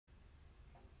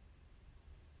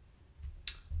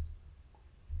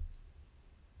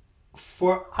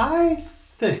For I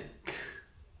think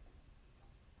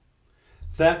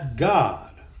that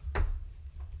God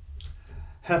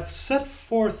hath set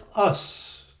forth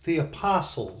us, the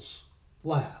apostles,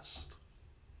 last.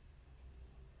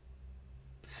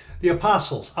 The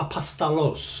apostles,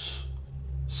 apostolos,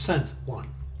 sent one.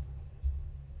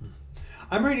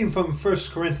 I'm reading from 1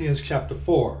 Corinthians chapter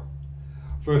 4,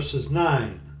 verses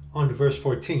 9 on to verse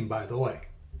 14, by the way.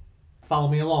 Follow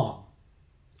me along,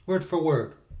 word for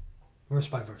word, verse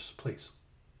by verse, please.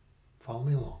 Follow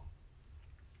me along.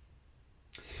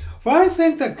 For I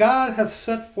think that God hath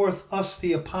set forth us,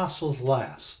 the apostles,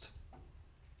 last,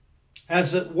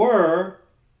 as it were,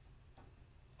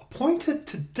 appointed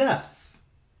to death.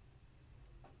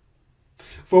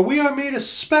 For we are made a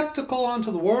spectacle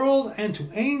unto the world, and to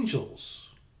angels,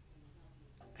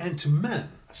 and to men,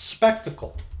 a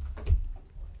spectacle.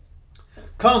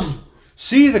 Come,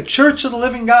 see the church of the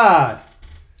living God,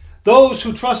 those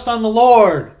who trust on the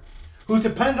Lord, who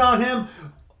depend on Him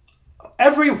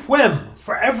every whim,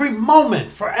 for every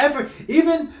moment,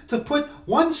 even to put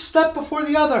one step before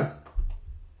the other.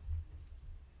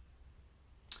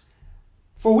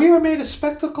 For we are made a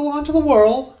spectacle unto the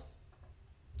world,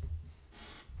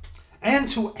 and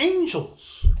to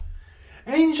angels,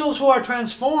 angels who are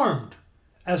transformed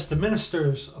as the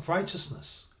ministers of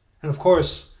righteousness. And of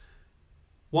course,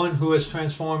 one who is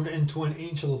transformed into an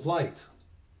angel of light.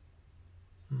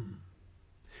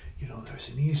 You know, there's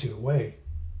an easier way.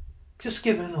 Just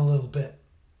give in a little bit.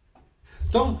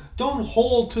 Don't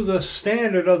hold to the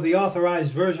standard of the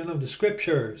authorized version of the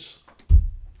scriptures.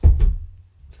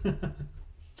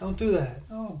 Don't do that.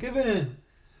 Oh, give in.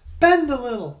 Bend a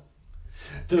little.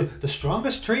 The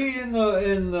strongest tree in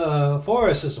the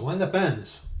forest is the one that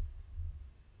bends.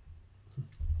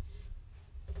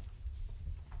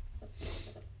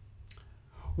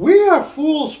 We are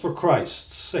fools for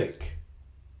Christ's sake,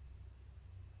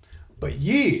 but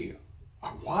ye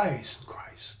are wise in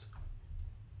Christ.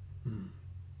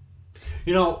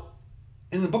 You know,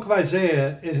 in the book of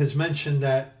Isaiah, it has mentioned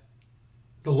that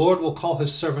the Lord will call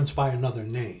His servants by another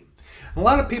name. And a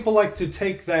lot of people like to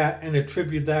take that and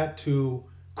attribute that to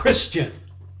Christian.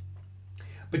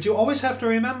 But you always have to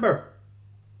remember,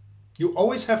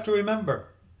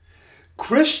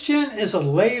 Christian is a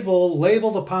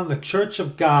labeled upon the church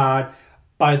of God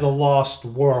by the lost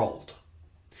world.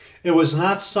 It was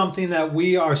not something that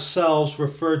we ourselves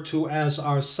referred to as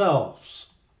ourselves.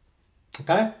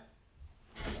 Okay?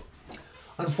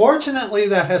 Unfortunately,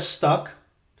 that has stuck.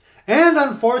 And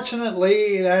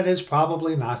unfortunately, that is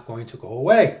probably not going to go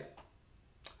away.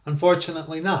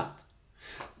 Unfortunately not.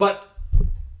 But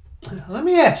let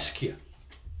me ask you,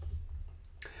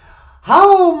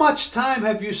 how much time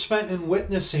have you spent in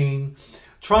witnessing,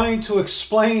 trying to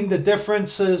explain the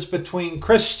differences between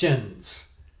Christians?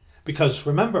 Because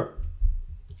remember,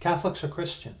 Catholics are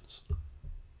Christians.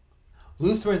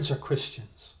 Lutherans are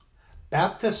Christians.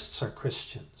 Baptists are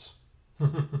Christians.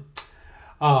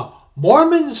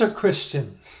 Mormons are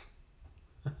Christians.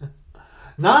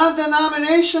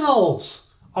 Non-denominationals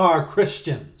are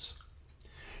Christians.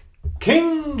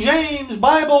 King James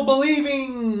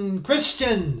Bible-believing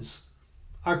Christians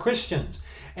are Christians.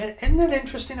 And isn't it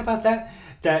interesting about that?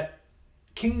 That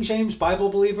King James Bible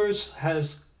believers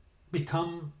has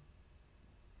become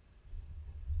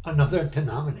another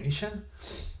denomination?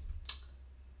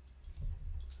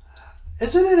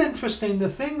 Isn't it interesting? The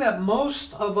thing that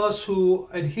most of us who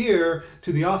adhere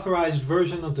to the authorized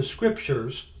version of the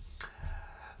scriptures,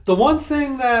 the one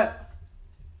thing that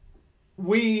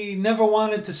we never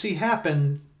wanted to see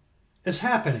happen is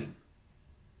happening.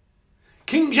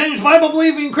 King James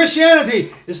Bible-believing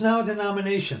Christianity is now a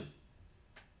denomination.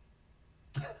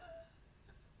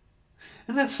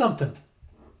 And that's something.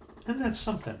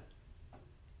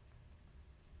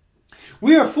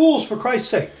 We are fools for Christ's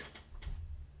sake,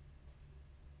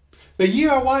 but ye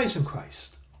are wise in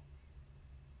Christ.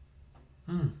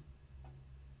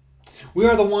 We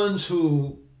are the ones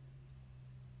who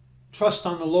trust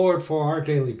on the Lord for our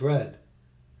daily bread.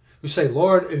 We say,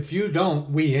 Lord, if you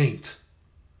don't, we ain't.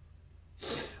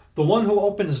 The one who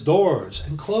opens doors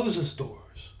and closes doors.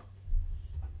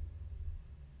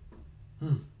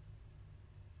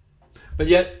 But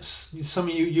yet, some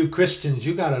of you Christians,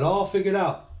 you got it all figured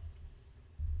out.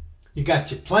 You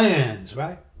got your plans,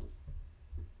 right?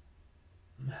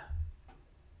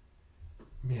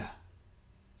 Yeah.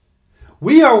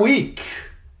 We are weak.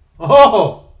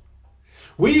 Oh!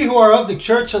 We who are of the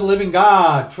church of the living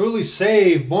God, truly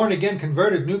saved, born again,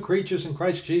 converted, new creatures in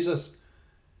Christ Jesus,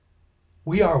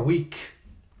 we are weak.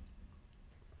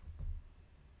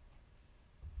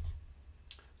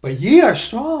 But ye are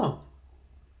strong.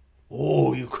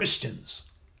 Oh, you Christians.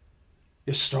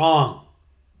 You're strong.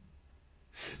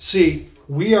 See,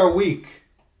 we are weak,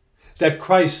 that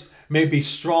Christ may be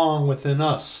strong within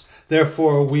us.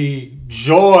 Therefore, we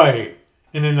joy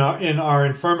in our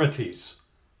infirmities.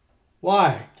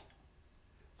 Why?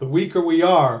 The weaker we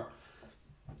are,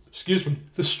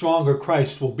 the stronger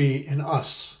Christ will be in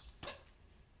us.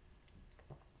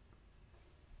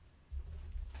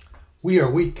 We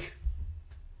are weak,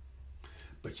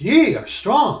 but ye are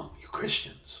strong, you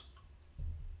Christians.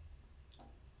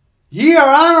 Ye are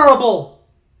honorable,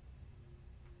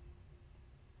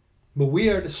 but we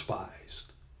are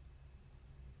despised.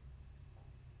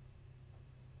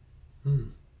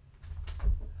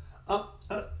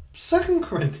 2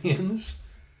 Corinthians,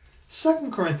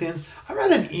 I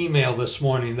read an email this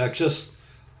morning that just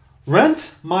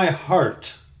rent my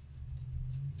heart.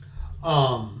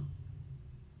 And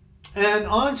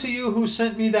on to you who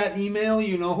sent me that email,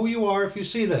 you know who you are if you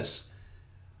see this.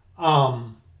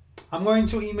 I'm going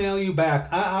to email you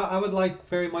back. I would like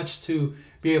very much to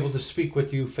be able to speak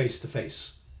with you face to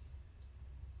face.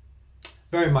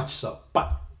 Very much so.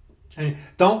 But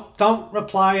don't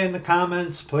reply in the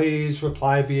comments. Please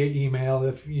reply via email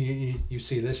if you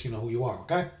see this. You know who you are,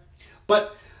 okay?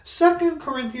 But 2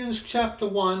 Corinthians chapter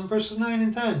 1, verses 9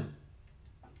 and 10.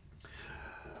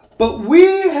 But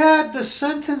we had the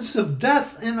sentence of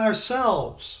death in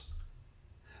ourselves,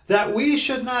 that we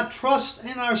should not trust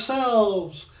in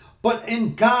ourselves, but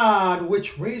in God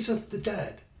which raiseth the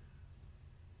dead.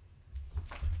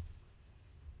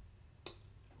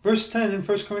 Verse 10 in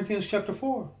 1 Corinthians chapter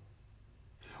 4.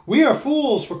 We are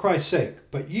fools for Christ's sake,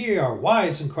 but ye are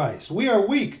wise in Christ. We are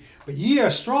weak, but ye are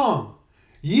strong.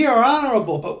 Ye are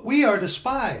honorable, but we are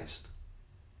despised.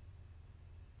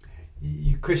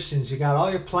 You Christians, you got all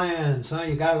your plans, huh?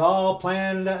 You got it all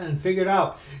planned and figured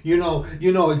out. You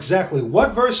know exactly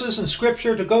what verses in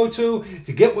Scripture to go to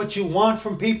get what you want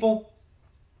from people.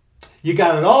 You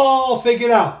got it all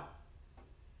figured out.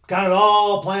 Got it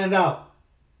all planned out.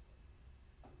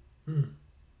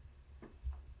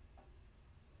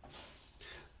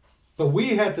 But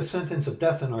we had the sentence of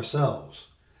death in ourselves,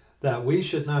 that we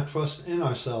should not trust in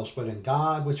ourselves, but in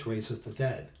God which raiseth the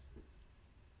dead.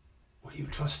 What are you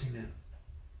trusting in?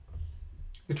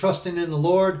 You're trusting in the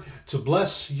Lord to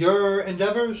bless your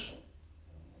endeavors?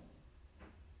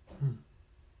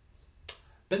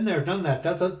 Been there, done that.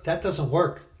 That doesn't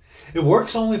work. It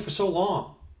works only for so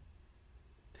long.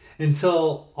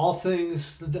 Until all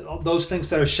things, those things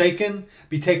that are shaken,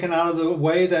 be taken out of the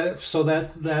way, so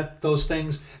that those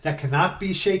things that cannot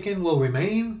be shaken will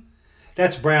remain.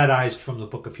 That's Bradized from the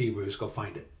book of Hebrews. Go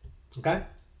find it. Okay?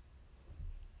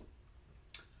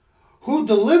 Who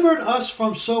delivered us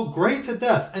from so great a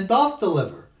death, and doth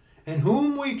deliver, in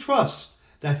whom we trust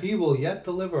that he will yet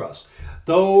deliver us.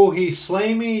 Though he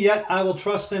slay me, yet I will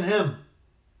trust in him.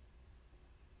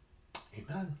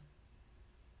 Amen.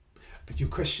 But you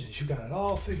Christians, you got it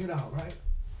all figured out, right?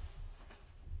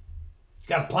 You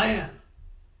got a plan.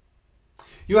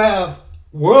 You have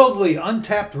worldly,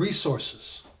 untapped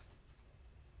resources.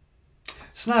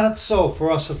 It's not so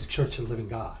for us of the Church of the Living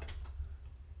God.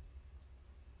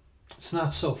 It's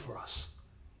not so for us.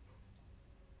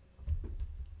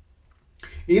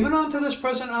 Even unto this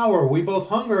present hour we both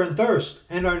hunger and thirst,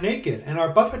 and are naked, and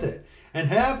are buffeted, and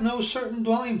have no certain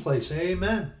dwelling place.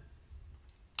 Amen.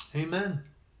 Amen.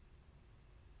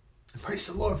 And praise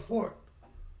the Lord for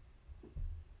it.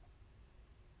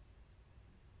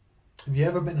 Have you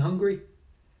ever been hungry?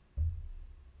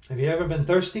 Have you ever been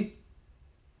thirsty?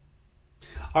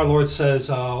 Our Lord says,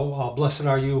 blessed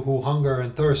are you who hunger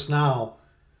and thirst now,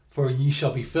 for ye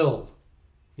shall be filled.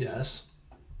 Yes.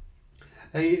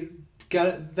 Then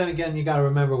again, you got to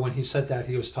remember when he said that,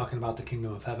 he was talking about the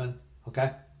kingdom of heaven.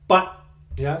 Okay? But,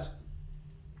 yes.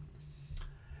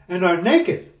 And are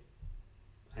naked.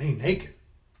 I ain't naked.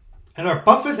 And are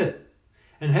buffeted.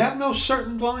 And have no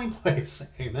certain dwelling place.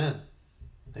 Amen.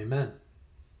 Amen.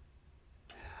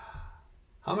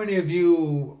 How many of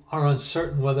you are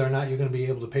uncertain whether or not you're going to be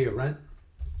able to pay your rent?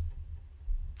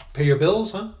 Pay your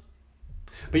bills, huh?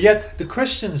 But yet, the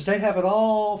Christians, they have it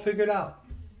all figured out.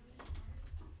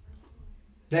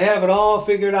 They have it all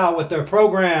figured out with their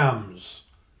programs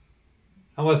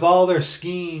and with all their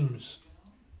schemes.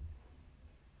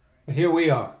 But here we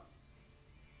are.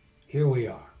 Here we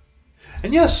are.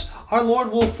 And yes, our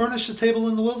Lord will furnish a table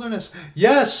in the wilderness.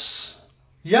 Yes.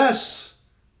 Yes.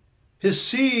 His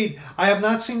seed, I have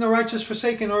not seen the righteous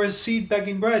forsaken, or his seed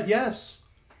begging bread. Yes.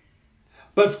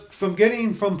 But from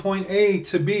getting from point A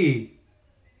to B,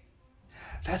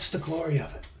 that's the glory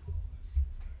of it.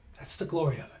 That's the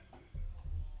glory of it.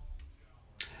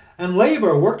 And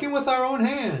labor, working with our own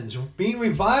hands, being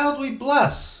reviled, we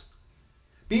bless.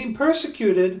 Being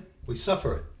persecuted, we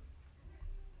suffer it.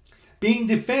 Being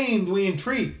defamed, we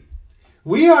entreat.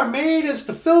 We are made as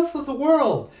the filth of the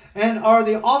world, and are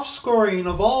the offscouring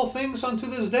of all things unto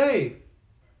this day.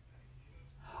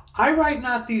 I write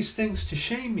not these things to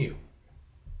shame you,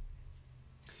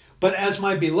 but as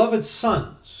my beloved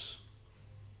sons,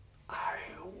 I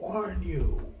warn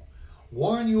you.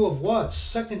 Warn you of what?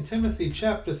 2 Timothy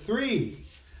chapter 3.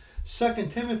 2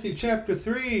 Timothy chapter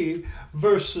 3,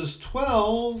 verses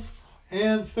 12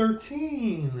 and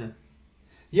 13.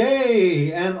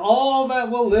 Yea, and all that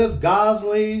will live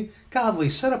godly,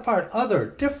 set apart,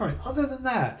 other than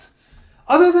that,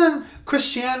 other than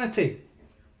Christianity.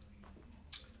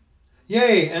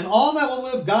 Yea, and all that will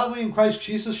live godly in Christ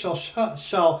Jesus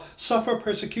shall suffer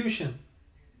persecution.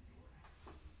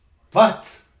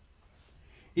 But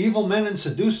evil men and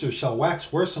seducers shall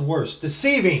wax worse and worse,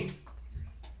 deceiving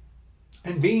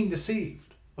and being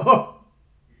deceived. Oh,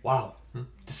 wow.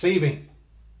 Deceiving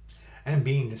and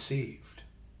being deceived.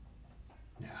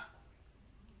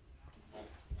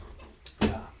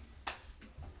 Yeah.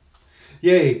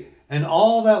 Yea, and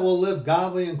all that will live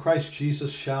godly in Christ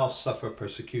Jesus shall suffer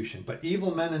persecution. But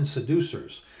evil men and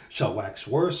seducers shall wax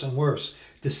worse and worse,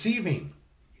 deceiving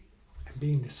and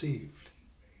being deceived.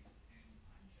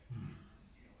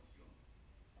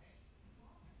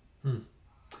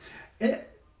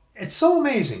 It's so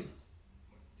amazing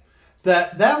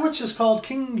that which is called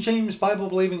King James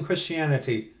Bible-believing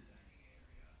Christianity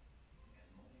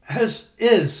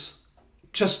is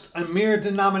just a mere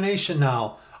denomination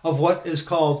now of what is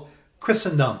called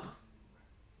Christendom.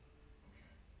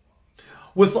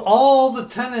 With all the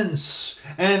tenets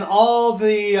and all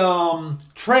the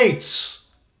traits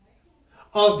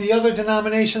of the other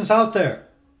denominations out there.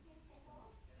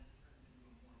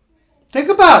 Think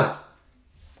about it.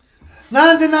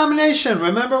 Non-denomination.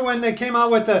 Remember when they came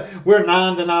out with we're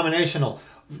non-denominational.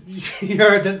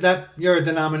 You're a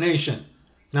denomination.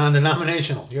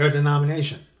 Non-denominational. You're a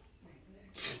denomination.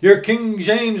 You're King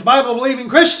James Bible-believing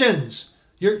Christians.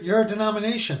 You're a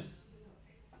denomination.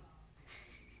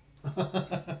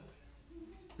 The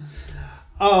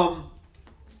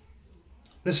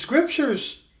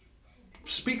scriptures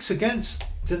speaks against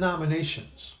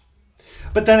denominations.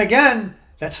 But then again,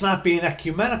 that's not being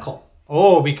ecumenical.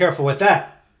 Oh, be careful with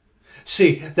that.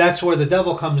 See, that's where the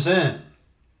devil comes in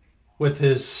with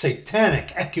his satanic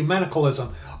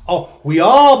ecumenicalism. Oh, we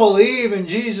all believe in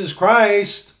Jesus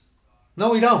Christ. No,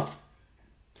 we don't.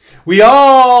 We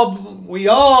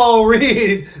all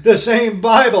read the same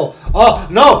Bible. Oh,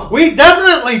 no, we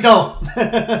definitely don't.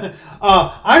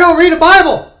 I don't read a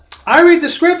Bible. I read the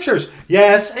scriptures.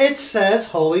 Yes, it says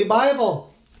Holy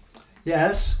Bible.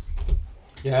 Yes.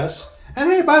 Yes. And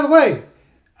hey, by the way,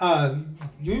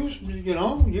 you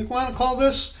want to call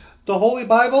this the Holy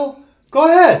Bible? Go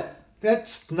ahead.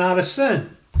 That's not a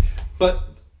sin. But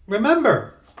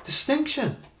remember,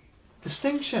 distinction.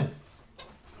 The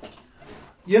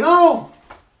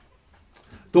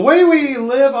way we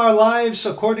live our lives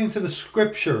according to the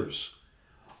scriptures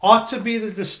ought to be the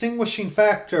distinguishing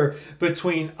factor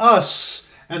between us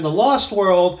and the lost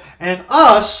world and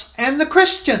us and the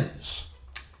Christians.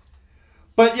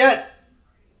 But yet,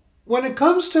 when it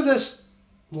comes to this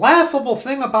laughable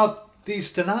thing about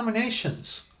these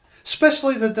denominations,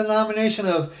 especially the denomination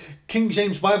of King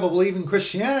James Bible-believing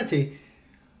Christianity,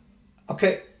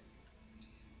 okay,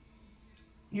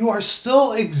 you are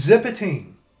still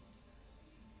exhibiting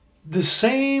the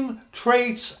same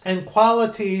traits and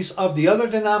qualities of the other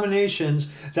denominations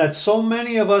that so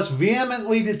many of us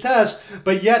vehemently detest,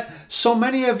 but yet so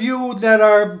many of you that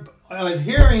are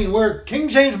adhering, we're King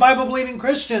James Bible-believing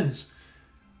Christians.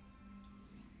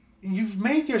 You've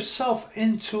made yourself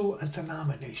into a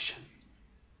denomination.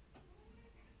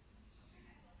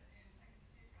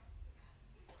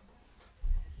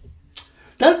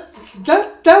 That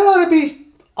ought to be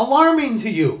alarming to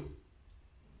you.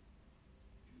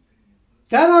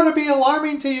 That ought to be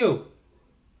alarming to you.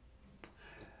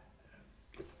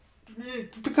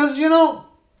 Because,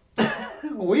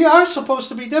 we are supposed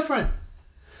to be different.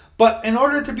 But in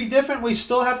order to be different, we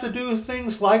still have to do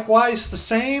things likewise the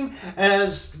same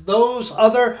as those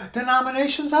other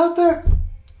denominations out there.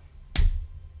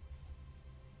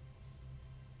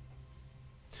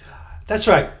 That's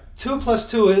right. 2 plus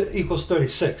 2 equals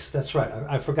 36. That's right.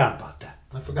 I forgot about that.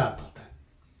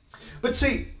 But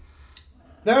see,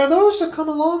 there are those that come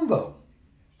along though.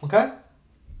 Okay?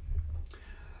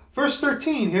 Verse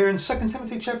 13 here in 2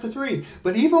 Timothy chapter 3.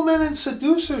 But evil men and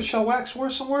seducers shall wax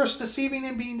worse and worse, deceiving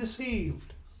and being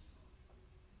deceived.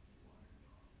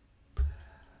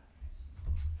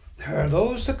 There are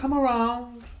those that come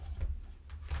around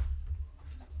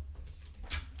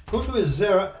Go to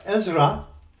Ezra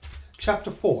chapter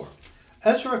 4.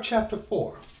 Ezra chapter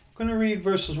 4. I'm going to read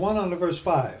verses 1 on to verse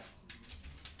 5.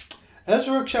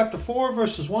 Ezra chapter 4,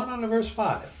 verses 1 on to verse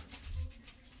 5.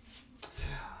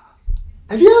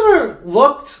 Have you ever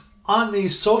looked on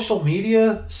these social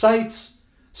media sites,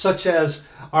 such as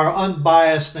our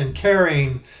unbiased and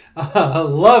caring,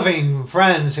 loving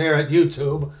friends here at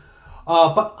YouTube,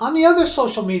 but on the other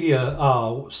social media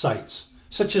sites,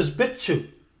 such as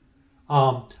BitChute,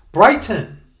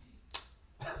 Brighton,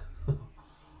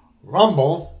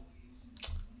 Rumble,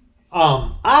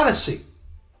 Odyssey.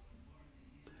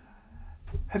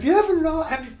 Have you ever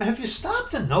have you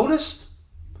stopped and noticed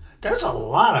there's a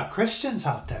lot of Christians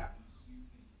out there?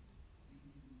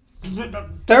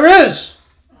 There is.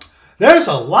 There's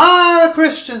a lot of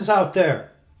Christians out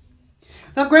there.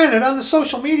 Now, granted, on the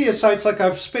social media sites, like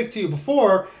I've spoke to you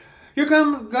before, you're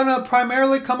going to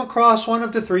primarily come across one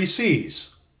of the 3 C's.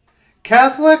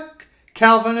 Catholic,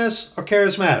 Calvinist, or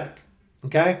Charismatic.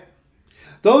 Okay?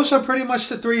 Those are pretty much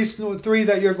the three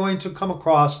that you're going to come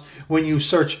across when you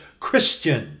search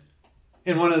Christian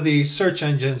in one of the search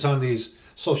engines on these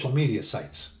social media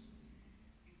sites.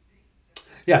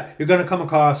 Yeah, you're going to come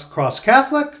across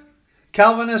Catholic,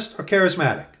 Calvinist, or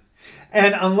Charismatic.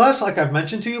 And unless, like I've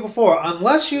mentioned to you before,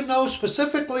 unless you know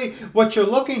specifically what you're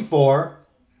looking for,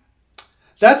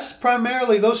 that's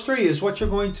primarily, those 3 is what you're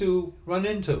going to run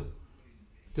into.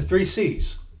 The 3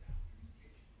 C's.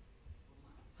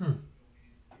 But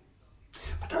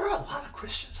there are a lot of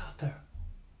Christians out there.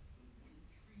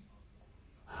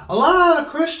 A lot of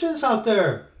Christians out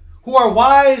there who are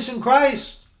wise in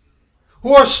Christ,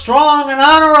 who are strong and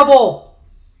honorable,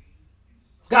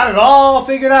 got it all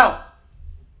figured out,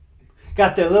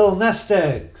 got their little nest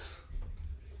eggs.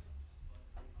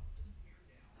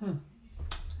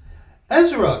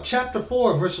 Ezra chapter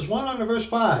 4, verses 1 on to verse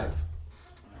 5.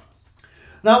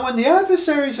 Now when the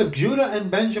adversaries of Judah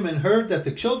and Benjamin heard that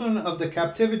the children of the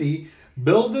captivity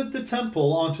builded the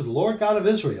temple unto the Lord God of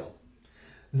Israel,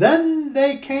 then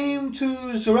they came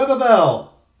to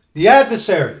Zerubbabel, the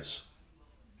adversaries.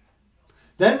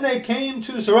 Then they came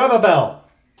to Zerubbabel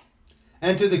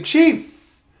and to the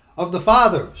chief of the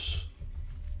fathers.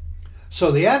 So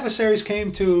the adversaries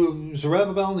came to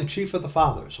Zerubbabel and the chief of the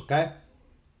fathers, okay?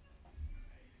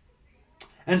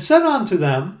 And said unto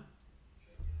them,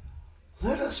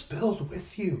 let us build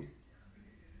with you.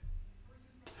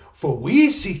 For we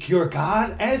seek your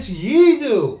God as ye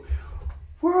do.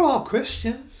 We're all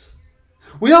Christians.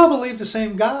 We all believe the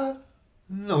same God.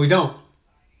 No, we don't.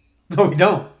 No, we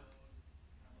don't.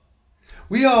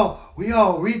 We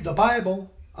all read the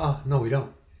Bible. No, we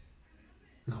don't.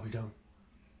 No, we don't.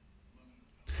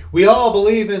 We all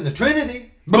believe in the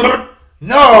Trinity.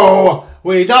 No,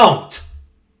 we don't.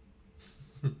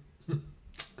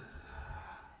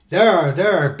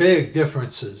 There are big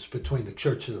differences between the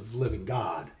Church of the Living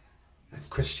God and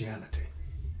Christianity.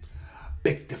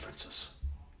 Big differences.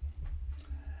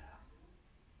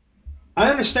 I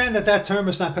understand that term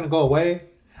is not going to go away.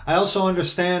 I also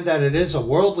understand that it is a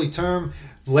worldly term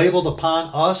labeled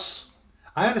upon us.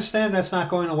 I understand that's not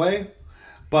going away.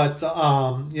 But,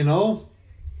 I'm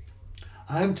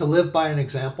to live by an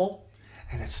example.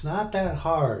 And it's not that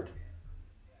hard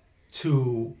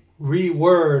to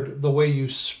reword the way you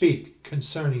speak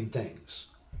concerning things.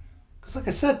 Because like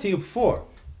I said to you before,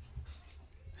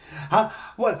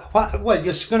 what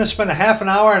you're going to spend a half an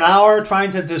hour trying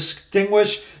to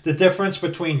distinguish the difference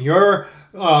between your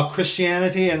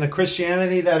Christianity and the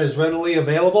Christianity that is readily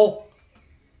available?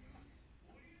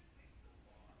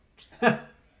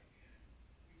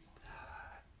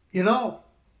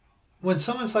 When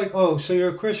someone's like, oh, so you're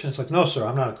a Christian, it's like, no, sir,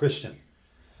 I'm not a Christian.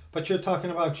 But you're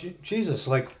talking about Jesus.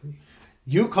 Like,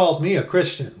 you called me a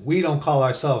Christian. We don't call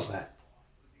ourselves that.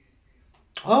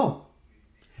 Oh,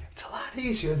 it's a lot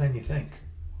easier than you think.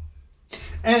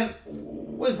 And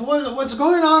with what's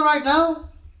going on right now,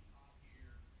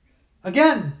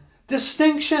 again,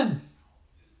 distinction.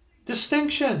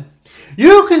 Distinction.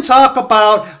 You can talk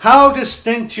about how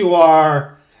distinct you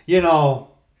are, and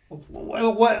all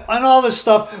this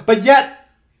stuff, but yet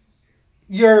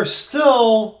you're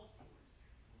still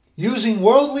using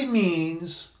worldly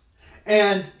means,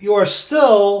 and you are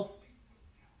still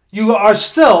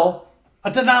a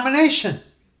denomination.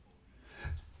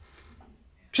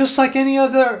 Just like any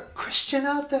other Christian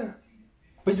out there.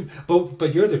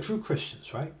 But you're the true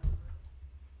Christians, right?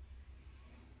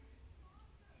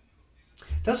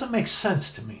 Doesn't make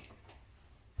sense to me.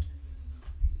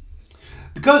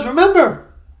 Because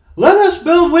remember, let us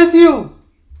build with you.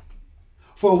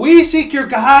 For we seek your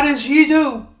God as ye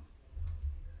do.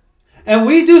 And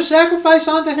we do sacrifice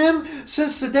unto him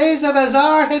since the days of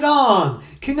Azar Haddon,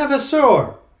 king of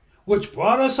Assur, which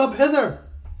brought us up hither.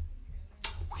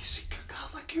 We seek your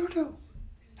God like you do.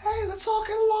 Hey, let's all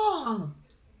get along.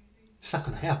 It's not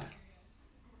going to happen.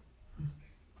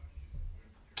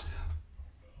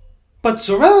 But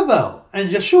Zerubbabel and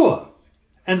Yeshua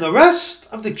and the rest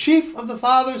of the chief of the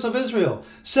fathers of Israel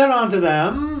said unto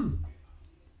them,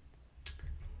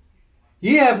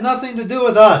 ye have nothing to do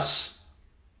with us.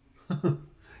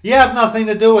 Ye have nothing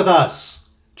to do with us,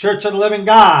 Church of the Living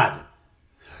God.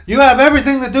 You have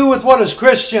everything to do with what is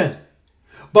Christian.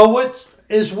 But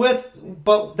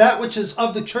that which is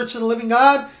of the Church of the Living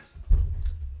God,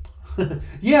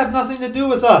 ye have nothing to do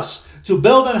with us, to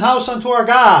build an house unto our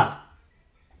God.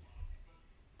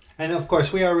 And of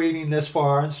course, we are reading this for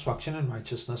our instruction in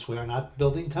righteousness. We are not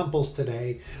building temples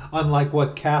today, unlike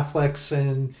what Catholics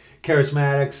and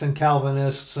Charismatics and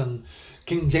Calvinists and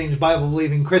King James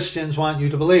Bible-believing Christians want you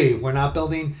to believe. We're not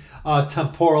building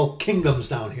temporal kingdoms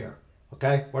down here.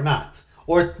 Okay? We're not.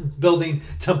 Or building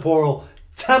temporal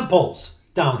temples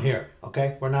down here.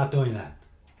 Okay? We're not doing that.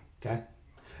 Okay?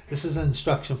 This is an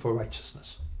instruction for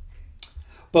righteousness.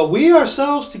 But we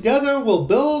ourselves together will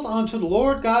build unto the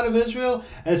Lord God of Israel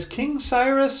as King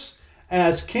Cyrus,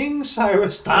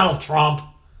 Donald Trump.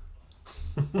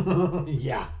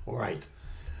 Yeah, right.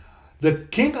 The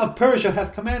king of Persia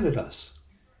hath commanded us.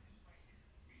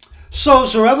 So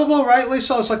Zerubbabel, rightly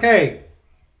so, it's like, hey,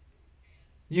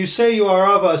 you say you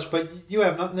are of us, but you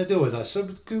have nothing to do with us. So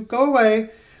go away.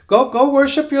 Go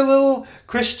worship your little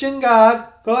Christian God.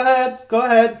 Go ahead.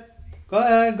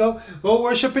 Go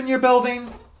worship in your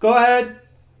building. Go ahead.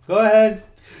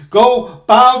 Go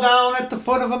bow down at the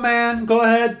foot of a man. Go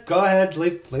ahead.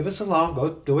 Leave us alone. Go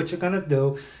do what you're going to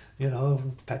do.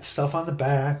 Pat yourself on the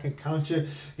back and count your,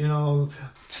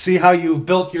 see how you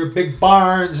built your big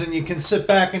barns and you can sit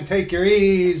back and take your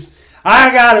ease.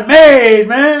 I got it made,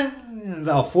 man.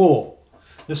 Thou fool.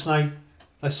 This night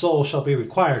thy soul shall be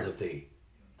required of thee.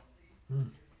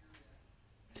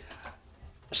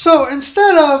 So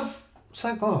instead of, it's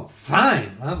like, oh,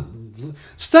 fine.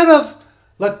 Instead of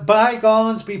let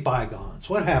bygones be bygones,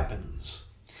 what happens?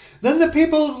 Then the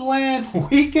people of the land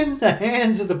weakened the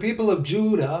hands of the people of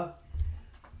Judah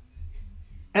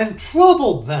and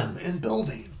troubled them in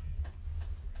building.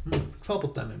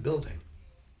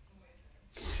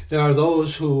 There are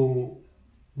those who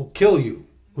will kill you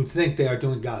who think they are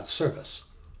doing God's service.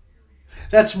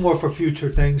 That's more for future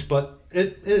things, but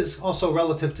it is also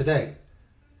relative today.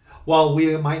 While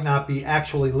we might not be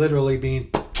actually literally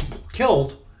being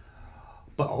killed,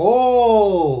 but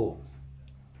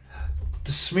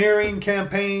the smearing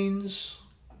campaigns,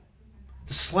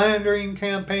 the slandering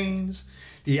campaigns,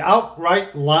 the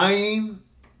outright lying.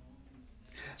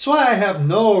 That's why I have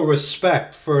no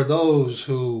respect for those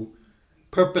who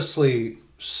purposely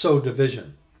sow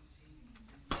division.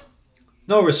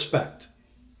 No respect.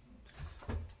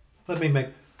 That's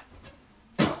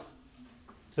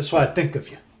why I think of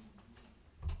you.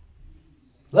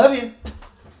 Love you.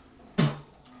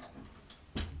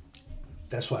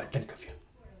 That's why I think of you.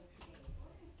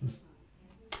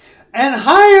 And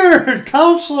hired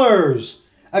counselors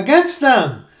against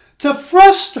them to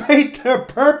frustrate their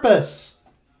purpose.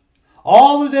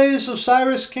 All the days of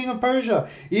Cyrus, king of Persia,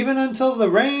 even until the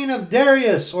reign of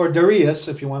Darius, or Darius,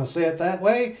 if you want to say it that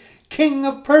way, king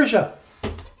of Persia.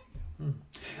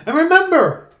 And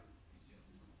remember,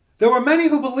 there were many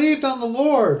who believed on the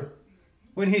Lord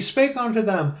when he spake unto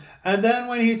them. And then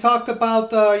when he talked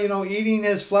about, eating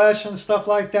his flesh and stuff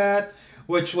like that,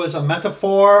 which was a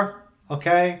metaphor,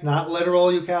 okay, not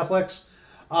literal, you Catholics.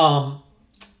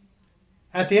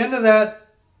 At the end of that,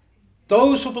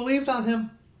 those who believed on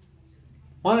him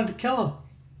wanted to kill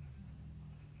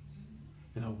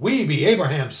him. We be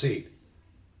Abraham's seed.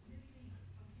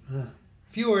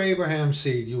 If you were Abraham's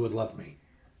seed, you would love me.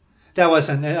 That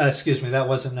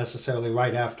wasn't necessarily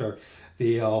right after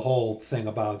the whole thing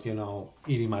about,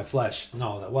 eating my flesh.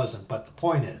 No, that wasn't. But the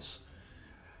point is,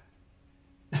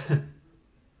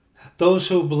 those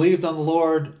who believed on the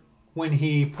Lord, when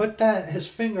he put his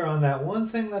finger on that one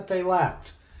thing that they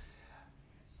lacked,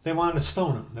 they wanted to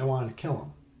stone him. They wanted to kill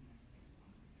him.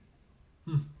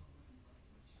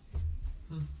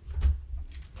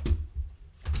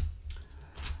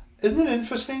 Isn't it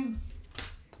interesting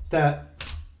that,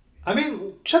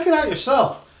 check it out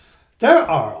yourself. There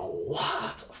are a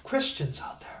lot of Christians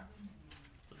out there,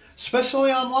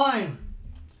 especially online.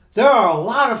 There are a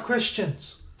lot of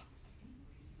Christians.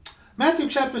 Matthew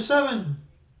chapter 7,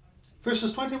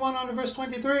 verses 21 on to verse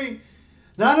 23.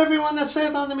 Not everyone that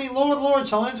saith unto me, Lord, Lord,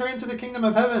 shall enter into the kingdom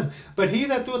of heaven, but he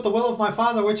that doeth the will of my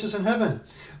Father which is in heaven.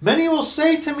 Many will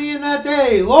say to me in that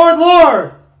day, Lord,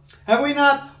 Lord, have we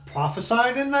not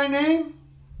prophesied in thy name?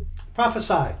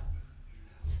 prophesied.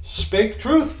 Spake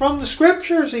truth from the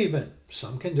scriptures even.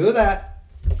 Some can do that.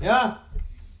 Yeah.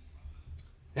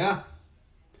 Yeah.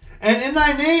 And in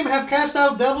thy name have cast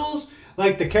out devils,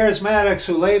 like the charismatics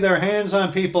who lay their hands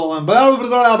on people and blah, blah,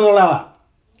 blah, blah, blah.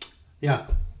 Yeah.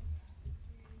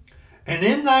 And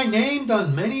in thy name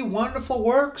done many wonderful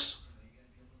works.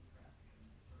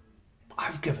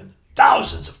 I've given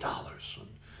thousands of dollars, and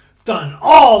done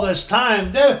all this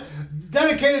time,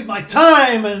 dedicated my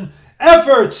time and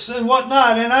efforts and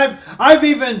whatnot, and I've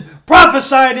even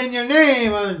prophesied in your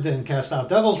name. I didn't cast out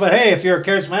devils, but hey, if you're a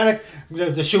charismatic,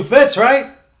 the shoe fits,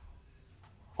 right?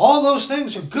 All those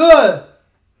things are good.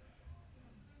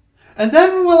 And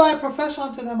then will I profess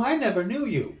unto them, I never knew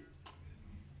you.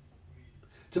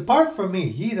 Depart from me,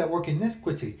 ye that work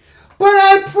iniquity. But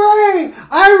I pray,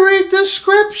 I read the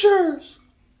scriptures.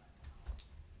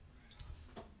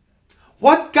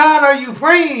 What God are you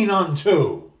praying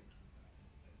unto?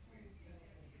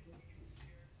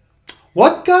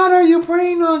 What God are you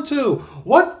praying unto?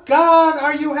 What God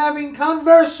are you having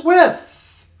converse with?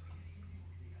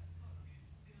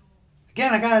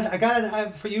 Again, I got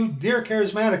it for you dear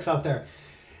charismatics out there.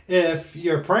 If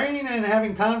you're praying and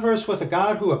having converse with a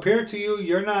God who appeared to you,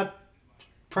 you're not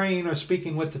praying or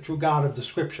speaking with the true God of the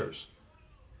scriptures.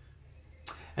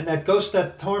 And that ghost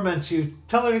that torments you,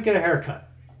 tell her to get a haircut.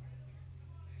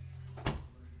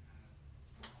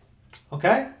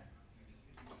 Okay?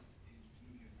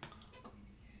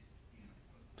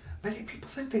 Many people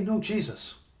think they know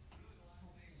Jesus,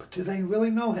 but do they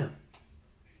really know him?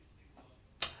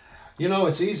 You know,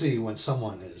 it's easy when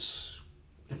someone is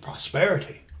in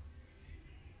prosperity.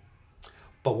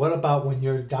 But what about when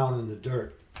you're down in the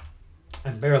dirt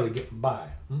and barely getting by?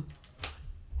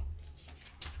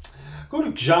 Go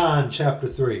to John chapter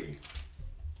 3.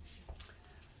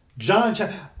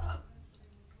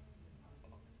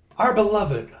 Our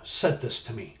beloved said this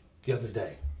to me the other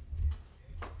day.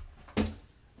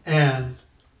 And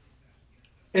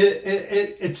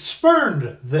it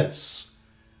spurned this.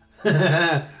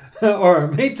 Or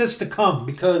made this to come,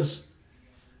 because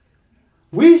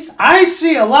I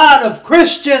see a lot of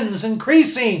Christians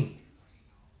increasing.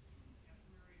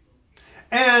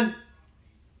 And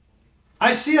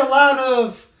I see a lot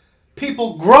of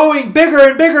people growing bigger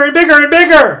and bigger and bigger and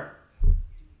bigger.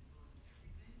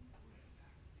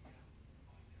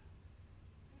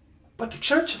 But the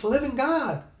Church of the Living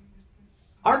God,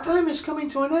 our time is coming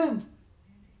to an end.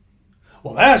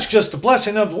 Well, that's just the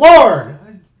blessing of the Lord.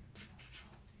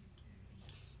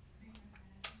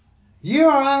 You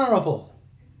are honorable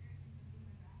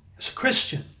as a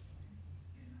Christian,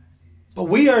 but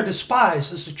we are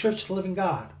despised as the Church of the Living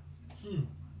God.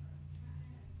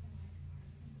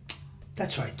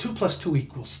 That's right. 2 plus 2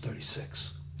 equals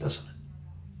 36, doesn't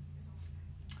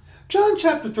it? John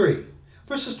chapter 3,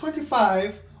 verses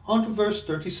 25 on to verse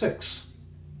 36.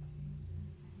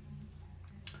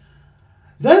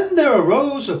 Then there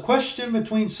arose a question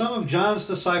between some of John's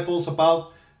disciples and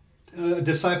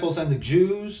the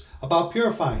Jews about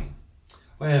purifying.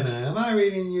 Wait a minute, am I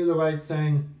reading you the right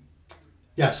thing?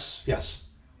 Yes.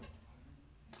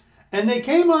 And they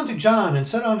came unto John and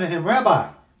said unto him,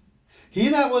 Rabbi, he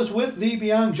that was with thee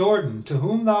beyond Jordan, to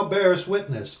whom thou bearest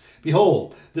witness,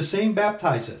 behold, the same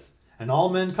baptizeth, and all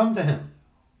men come to him.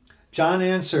 John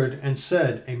answered and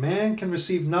said, a man can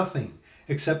receive nothing,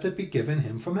 except it be given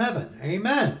him from heaven.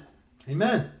 Amen.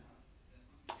 Amen.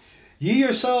 Ye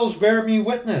yourselves bear me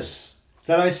witness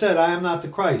that I said, I am not the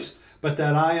Christ, but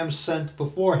that I am sent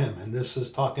before him. And this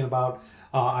is talking about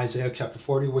Isaiah chapter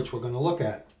 40, which we're going to look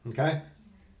at. Okay?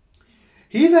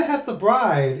 He that hath the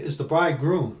bride is the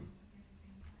bridegroom.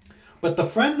 But the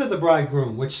friend of the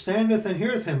bridegroom, which standeth and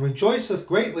heareth him, rejoiceth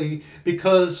greatly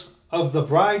because of the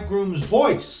bridegroom's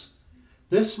voice.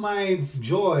 This my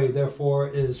joy, therefore,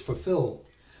 is fulfilled.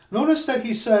 Notice that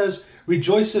he says,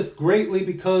 rejoiceth greatly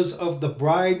because of the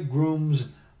bridegroom's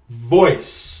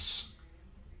voice.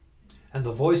 And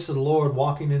the voice of the Lord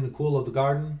walking in the cool of the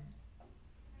garden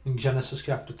in Genesis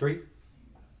chapter 3.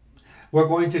 We're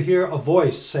going to hear a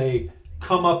voice say,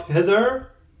 come up hither.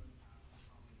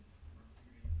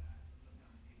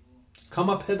 Come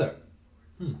up hither.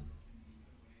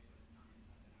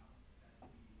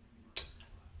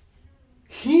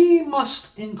 He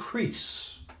must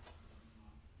increase,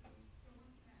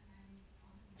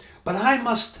 but I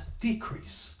must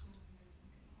decrease.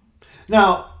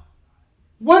 Now,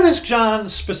 what is John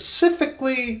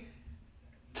specifically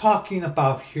talking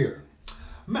about here?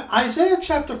 Isaiah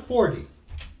chapter 40.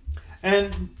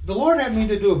 And the Lord had me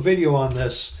to do a video on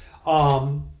this,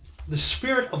 the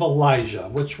spirit of Elijah,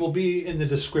 which will be in the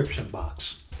description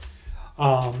box.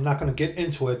 I'm not going to get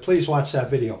into it. Please watch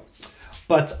that video.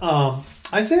 But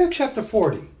Isaiah chapter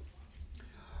 40,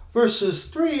 verses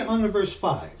 3 on to verse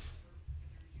 5.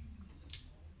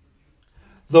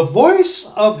 The voice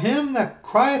of him that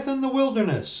crieth in the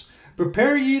wilderness,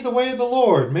 prepare ye the way of the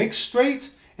Lord, make straight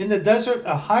in the desert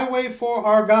a highway for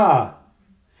our God.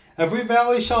 Every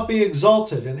valley shall be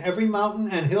exalted, and every mountain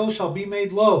and hill shall be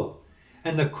made low,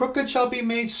 and the crooked shall be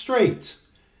made straight.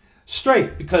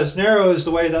 Straight, because narrow is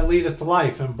the way that leadeth to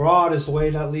life, and broad is the way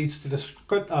that leads to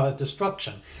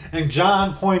destruction. And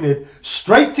John pointed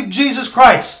straight to Jesus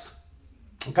Christ.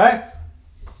 Okay?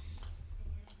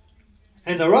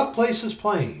 And the rough place is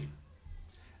plain,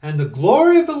 and the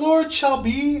glory of the Lord shall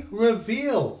be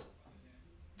revealed,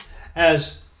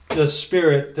 as the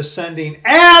Spirit descending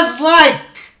as like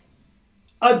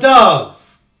a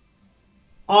dove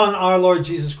on our Lord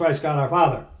Jesus Christ, God our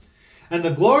Father. And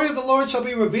the glory of the Lord shall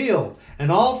be revealed,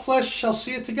 and all flesh shall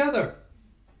see it together.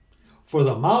 For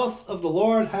the mouth of the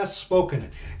Lord hath spoken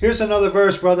it. Here's another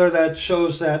verse, brother, that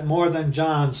shows that more than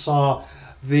John saw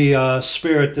the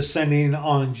Spirit descending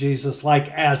on Jesus like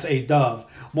as a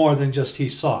dove, more than just he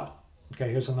saw it.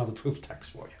 Okay, here's another proof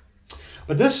text for you.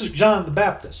 But this is John the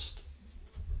Baptist.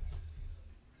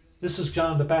 This is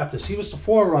John the Baptist. He was the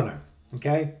forerunner.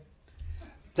 Okay?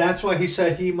 That's why he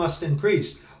said he must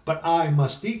increase, but I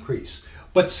must decrease.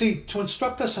 But see, to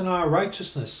instruct us in our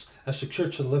righteousness as the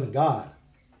church of the living God,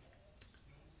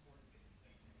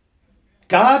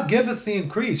 God giveth the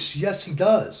increase. Yes, he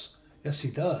does. Yes, he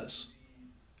does.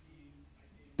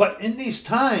 But in these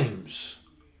times,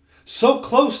 so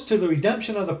close to the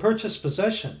redemption of the purchased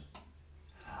possession,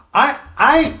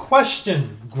 I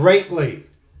question greatly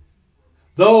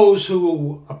those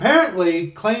who apparently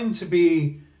claim to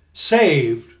be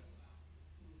saved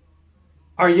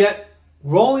are yet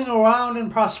rolling around in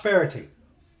prosperity.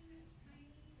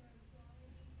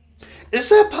 Is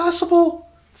that possible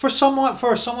for someone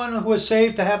who is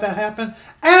saved to have that happen?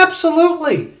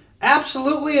 Absolutely.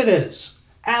 Absolutely it is.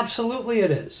 Absolutely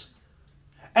it is.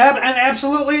 And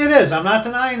absolutely it is. I'm not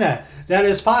denying that. That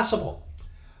is possible.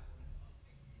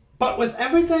 But with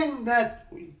everything that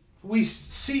we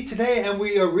see today and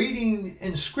we are reading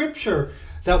in Scripture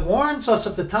that warns us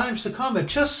of the times to come, it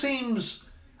just seems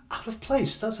out of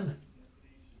place, doesn't it?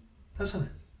 Doesn't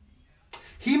it?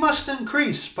 He must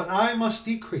increase, but I must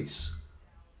decrease.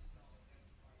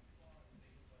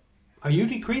 Are you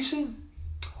decreasing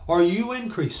or are you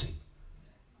increasing?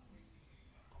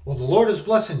 Well, the Lord is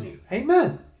blessing me.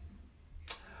 Amen.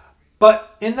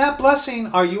 But in that blessing,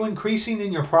 are you increasing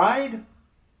in your pride?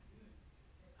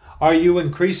 Are you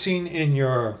increasing in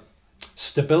your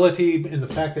stability, in the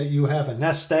fact that you have a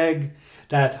nest egg,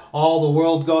 that all the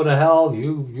world go to hell?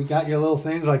 You got your little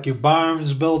things like your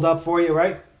barns build up for you,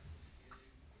 right?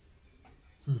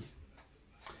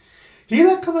 He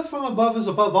that cometh from above is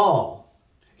above all.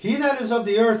 He that is of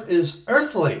the earth is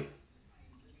earthly,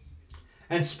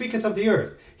 and speaketh of the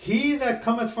earth. He that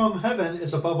cometh from heaven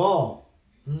is above all.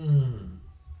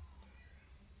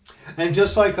 And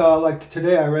just like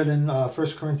today I read in 1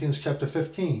 Corinthians chapter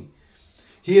 15,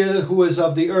 he who is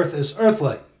of the earth is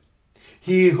earthly.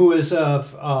 He who is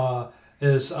of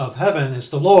heaven is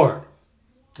the Lord,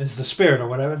 is the Spirit or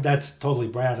whatever. That's totally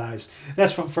Bradized.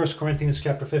 That's from 1 Corinthians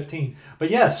chapter 15.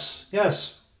 But yes,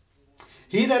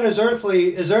 he that is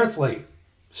earthly,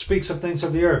 speaks of things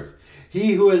of the earth.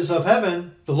 He who is of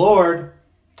heaven, the Lord,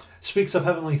 speaks of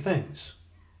heavenly things.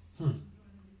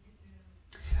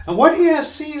 And what he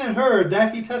has seen and heard,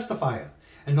 that he testifieth,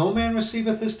 and no man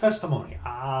receiveth his testimony.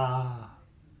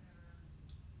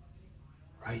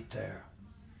 Right there.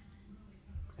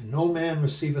 And no man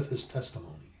receiveth his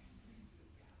testimony.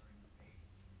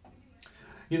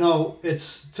 You know,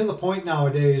 it's to the point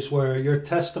nowadays where your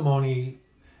testimony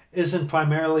isn't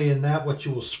primarily in that what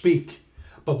you will speak,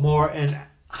 but more in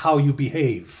how you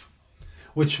behave,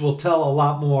 which will tell a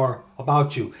lot more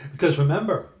about you. Because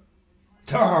remember,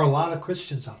 there are a lot of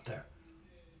Christians out there.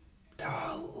 There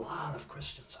are a lot of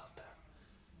Christians out there.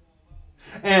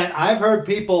 And I've heard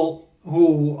people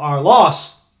who are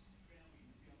lost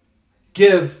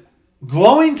give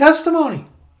glowing testimony.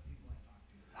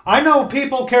 I know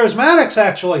people, charismatics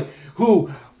actually,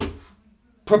 who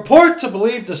purport to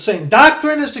believe the same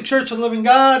doctrine as the Church of the Living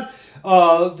God,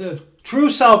 the true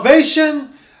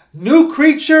salvation, new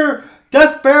creature,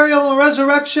 death, burial, and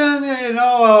resurrection,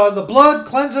 the blood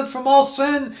cleanseth from all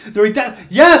sin, the redemption.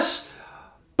 Yes,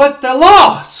 but they're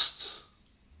lost.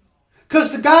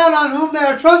 Because the God on whom they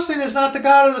are trusting is not the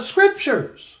God of the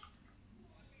Scriptures.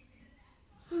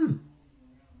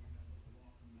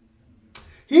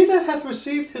 He that hath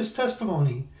received his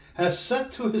testimony has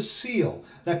sent to his seal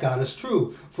that God is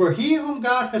true. For he whom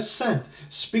God has sent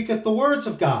speaketh the words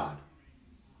of God.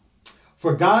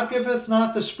 For God giveth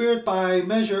not the Spirit by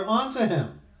measure unto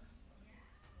him.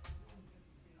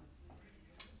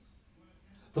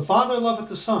 The Father loveth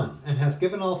the Son, and hath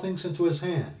given all things into his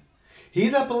hand. He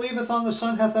that believeth on the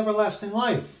Son hath everlasting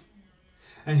life.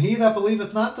 And he that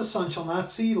believeth not the Son shall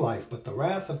not see life, but the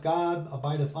wrath of God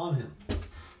abideth on him.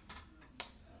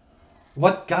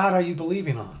 What God are you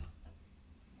believing on?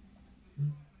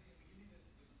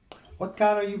 What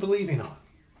God are you believing on?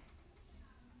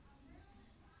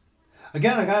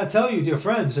 Again, I got to tell you, dear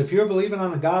friends, if you're believing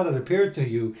on a God that appeared to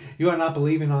you, you are not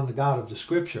believing on the God of the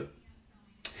Scripture.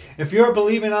 If you're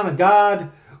believing on a God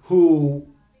who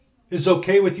is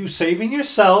okay with you saving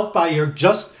yourself by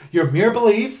your mere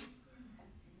belief,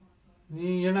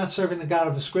 you're not serving the God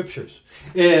of the Scriptures.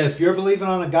 If you're believing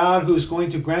on a God who's going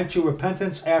to grant you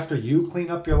repentance after you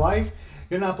clean up your life,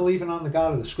 you're not believing on the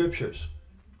God of the Scriptures.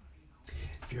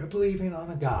 If you're believing on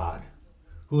a God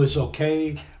who is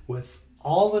okay with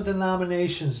all the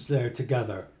denominations there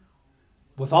together,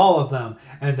 with all of them,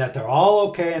 and that they're all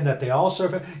okay and that they all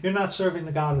serve him, you're not serving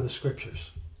the God of the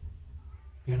Scriptures.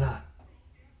 You're not.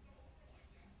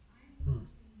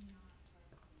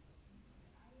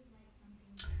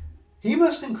 He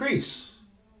must increase,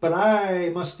 but I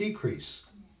must decrease.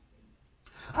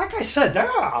 Like I said, there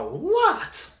are a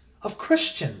lot of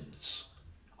Christians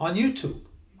on YouTube.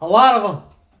 A lot of them.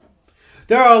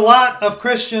 There are a lot of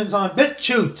Christians on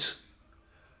BitChute.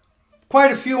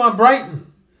 Quite a few on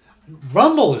Brighton.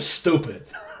 Rumble is stupid.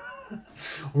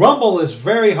 Rumble is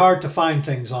very hard to find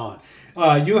things on.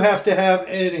 You have to have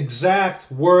an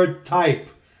exact word type.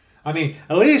 I mean,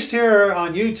 at least here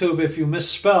on YouTube, if you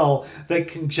misspell, they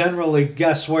can generally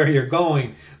guess where you're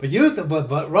going.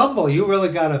 But Rumble, you really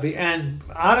got to be. And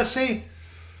Odyssey,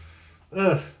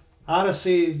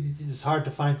 Odyssey is hard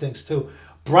to find things too.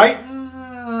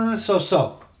 Brighton,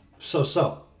 so.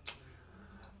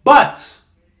 But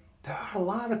there are a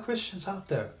lot of Christians out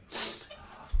there.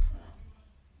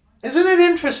 Isn't it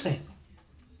interesting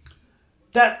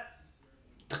that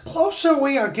the closer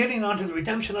we are getting onto the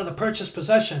redemption of the purchased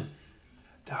possession,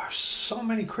 there are so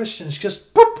many Christians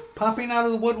just popping out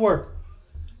of the woodwork,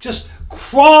 just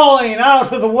crawling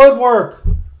out of the woodwork.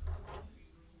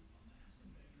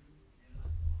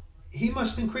 He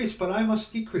must increase, but I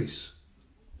must decrease.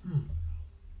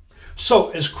 So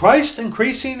is Christ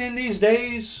increasing in these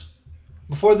days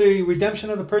before the redemption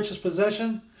of the purchased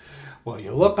possession? Well,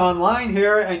 you look online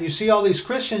here and you see all these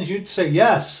Christians, you'd say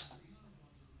yes.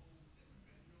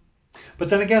 But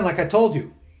then again, like I told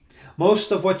you,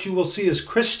 most of what you will see as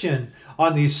Christian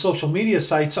on these social media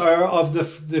sites are of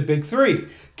the big three: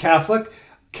 Catholic,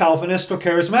 Calvinist, or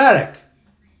Charismatic.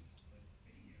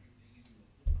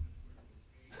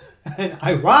 And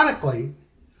ironically,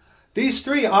 these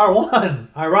three are one,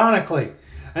 ironically.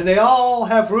 And they all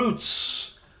have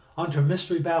roots under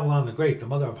Mystery Babylon the Great, the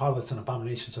mother of harlots and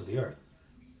abominations of the earth.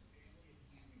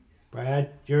 Brad,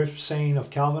 you're saying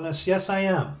of Calvinists? Yes, I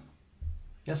am.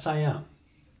 Yes, I am.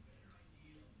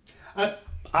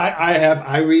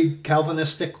 I read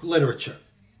Calvinistic literature.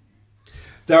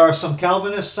 There are some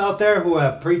Calvinists out there who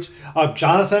have preached.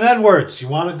 Jonathan Edwards, you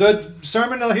want a good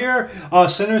sermon to hear?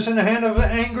 Sinners in the hand of an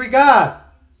angry God.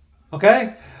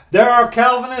 Okay? There are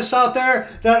Calvinists out there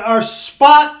that are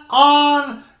spot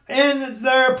on in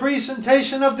their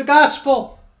presentation of the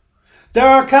gospel. There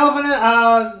are Calvinists,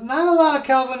 not a lot of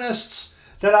Calvinists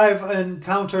that I've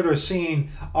encountered or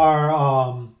seen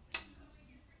are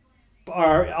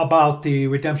about the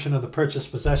redemption of the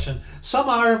purchased possession. Some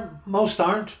are, most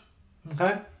aren't.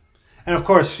 Okay? And of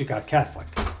course, you got Catholic.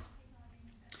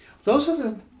 Those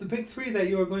are the big three that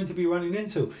you are going to be running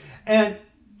into. And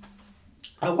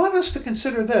I want us to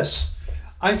consider this.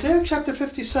 Isaiah chapter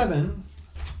 57,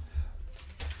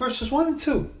 verses 1 and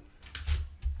 2.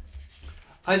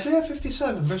 Isaiah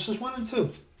 57, verses 1 and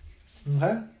 2.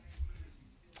 Okay?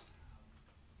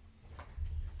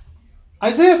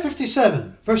 Isaiah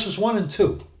 57, verses 1 and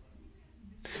 2.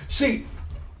 See,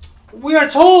 we are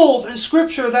told in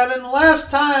Scripture that in the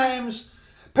last days,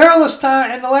 perilous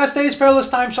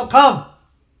times shall come.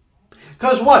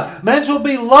 Because what? Men will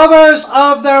be lovers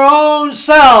of their own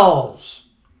selves.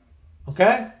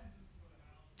 Okay?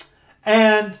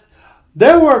 And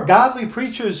there were godly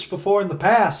preachers before in the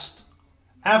past.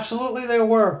 Absolutely there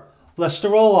were. Lester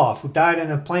Roloff, who died in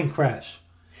a plane crash.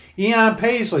 Eon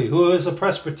Paisley, who is a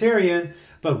Presbyterian.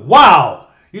 But wow!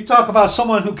 You talk about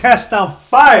someone who cast down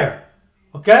fire.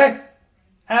 Okay?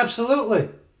 Absolutely.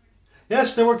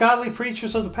 Yes, there were godly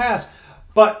preachers of the past.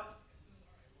 But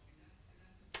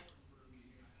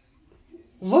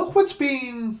look what's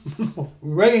being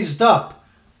raised up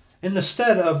in the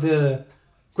stead of the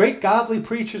great godly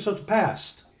preachers of the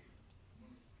past.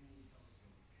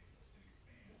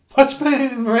 What's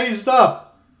been raised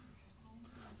up?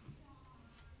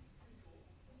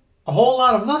 A whole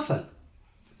lot of nothing.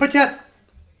 But yet,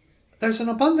 there's an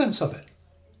abundance of it.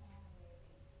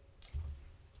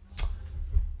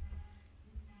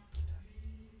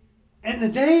 In the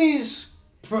days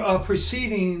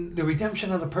preceding the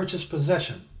redemption of the purchased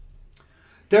possession,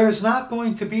 there is not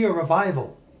going to be a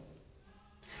revival.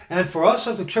 And for us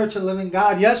of the Church of the Living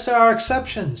God, yes, there are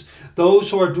exceptions.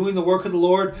 Those who are doing the work of the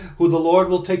Lord, who the Lord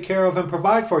will take care of and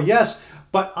provide for. Yes,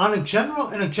 but in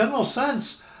a general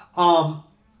sense, the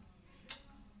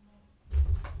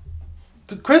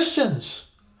Christians,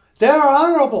 they are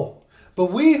honorable.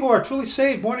 But we who are truly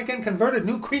saved, born again, converted,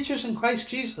 new creatures in Christ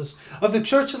Jesus, of the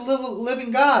Church of the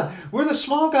Living God, we're the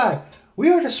small guy.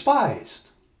 We are despised.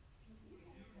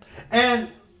 And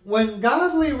when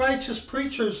godly, righteous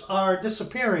preachers are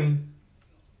disappearing,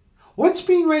 what's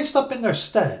being raised up in their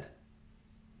stead?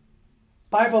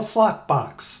 Bible flock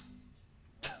box.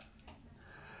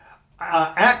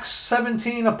 Acts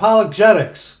 17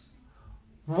 apologetics.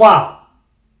 Wow.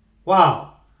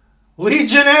 Wow.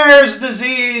 Legionnaire's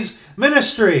disease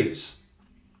ministries.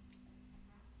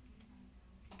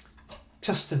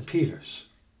 Justin Peters.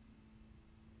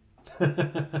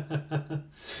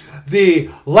 The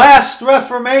Last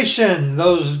Reformation,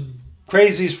 those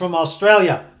crazies from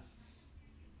Australia.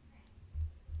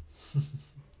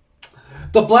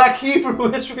 The Black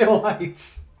Hebrew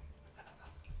Israelites.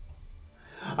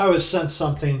 I was sent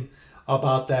something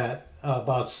about that,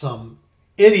 about some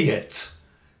idiot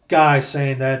guy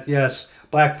saying that, yes,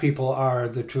 black people are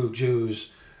the true Jews.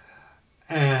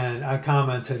 And I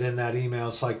commented in that email,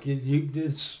 it's like,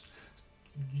 you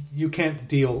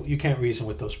can't reason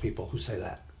with those people who say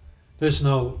that. Let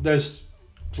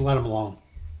them alone.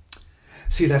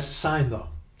 See, that's a sign though.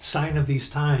 Sign of these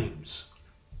times.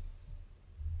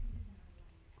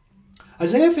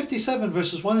 Isaiah 57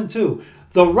 verses 1 and 2.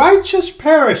 The righteous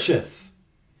perisheth,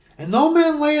 and no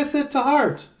man layeth it to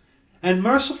heart. And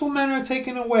merciful men are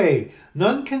taken away,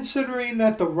 none considering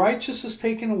that the righteous is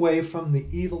taken away from the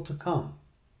evil to come.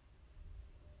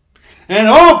 And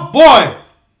oh boy,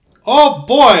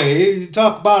 you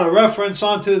talk about a reference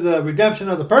onto the redemption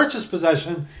of the purchased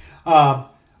possession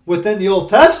within the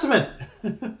Old Testament.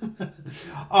 That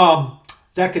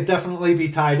could definitely be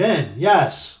tied in.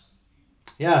 Yes.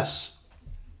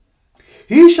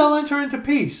 He shall enter into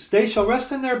peace. They shall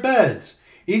rest in their beds,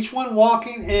 each one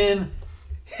walking in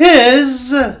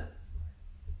his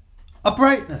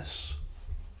uprightness.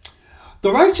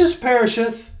 The righteous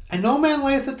perisheth, and no man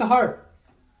layeth it to heart.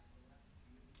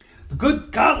 The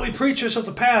good godly preachers of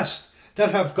the past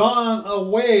that have gone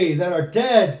away, that are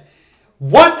dead,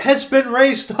 what has been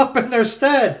raised up in their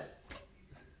stead?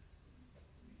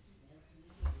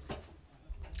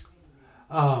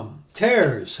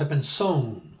 Tares have been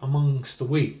sown amongst the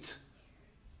wheat,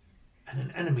 and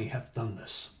an enemy hath done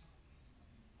this.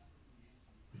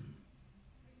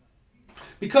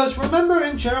 Because remember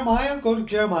in Jeremiah, go to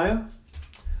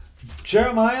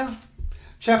Jeremiah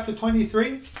chapter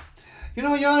 23. You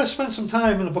know, you ought to spend some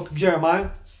time in the book of Jeremiah,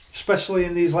 especially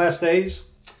in these last days.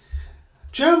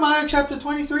 Jeremiah chapter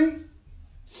 23,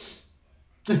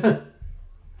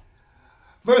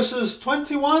 verses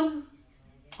 21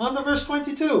 on to verse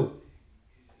 22.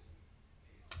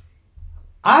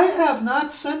 I have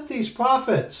not sent these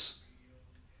prophets,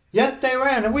 yet they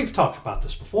ran. And we've talked about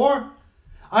this before.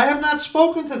 I have not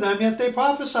spoken to them, yet they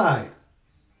prophesied.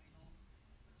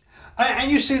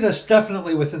 And you see this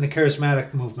definitely within the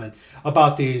charismatic movement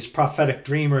about these prophetic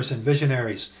dreamers and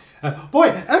visionaries. Boy,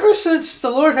 ever since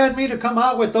the Lord had me to come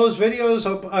out with those videos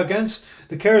against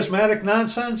the charismatic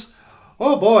nonsense,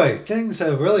 oh boy, things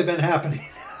have really been happening.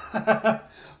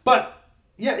 But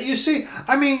yeah, you see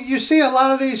a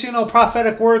lot of these,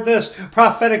 prophetic word this,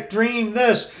 prophetic dream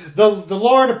this, the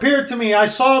Lord appeared to me, I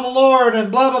saw the Lord,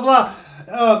 and blah, blah, blah.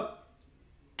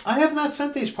 I have not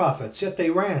sent these prophets, yet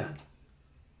they ran.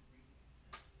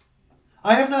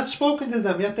 I have not spoken to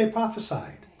them, yet they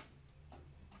prophesied.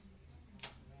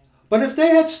 But if they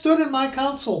had stood in my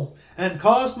counsel and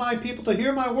caused my people to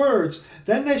hear my words,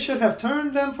 then they should have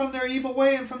turned them from their evil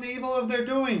way and from the evil of their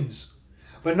doings.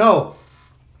 But no,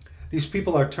 these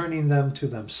people are turning them to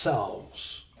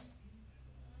themselves.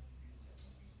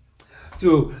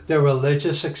 Through their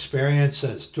religious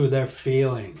experiences, through their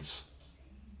feelings.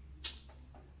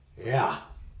 Yeah.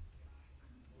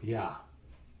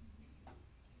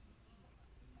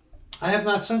 I have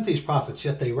not sent these prophets,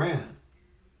 yet they ran.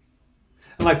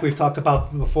 And like we've talked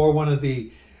about before, one of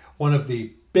the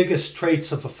biggest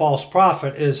traits of a false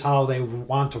prophet is how they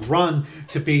want to run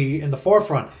to be in the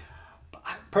forefront.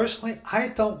 Personally, I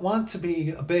don't want to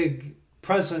be a big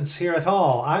presence here at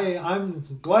all.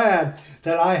 I'm glad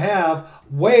that I have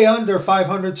way under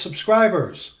 500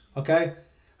 subscribers, okay?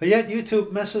 But yet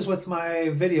YouTube messes with my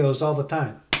videos all the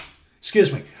time.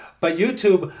 Excuse me. But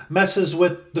YouTube messes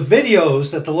with the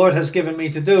videos that the Lord has given me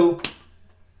to do.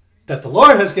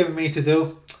 YouTube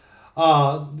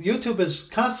is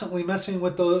constantly messing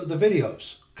with the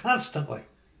videos. Constantly.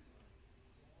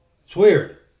 It's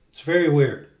weird. It's very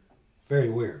weird. Very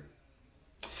weird.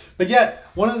 But yet,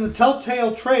 one of the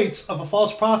telltale traits of a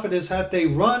false prophet is that they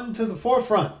run to the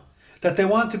forefront. That they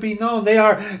want to be known. They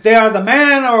are the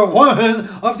man or woman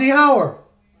of the hour.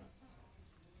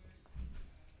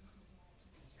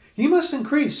 He must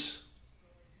increase.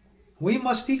 We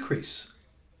must decrease.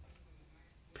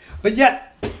 But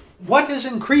yet, what is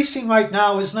increasing right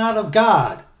now is not of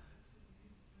God.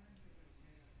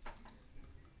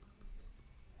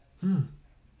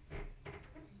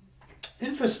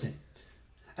 Interesting.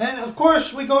 And of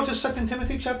course, we go to 2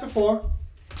 Timothy chapter 4.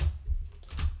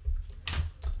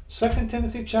 2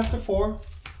 Timothy chapter 4.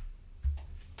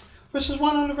 Verses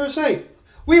 1 on to verse 8.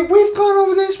 We've gone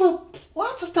over these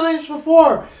lots of times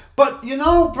before. But, you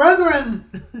know,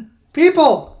 brethren,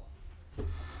 people,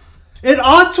 it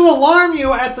ought to alarm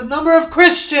you at the number of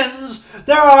Christians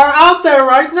there are out there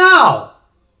right now.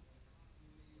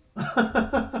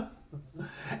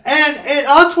 And it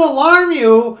ought to alarm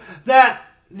you that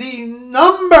the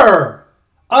number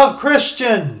of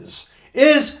Christians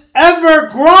is ever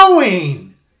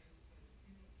growing.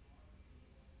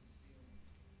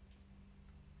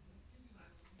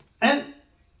 And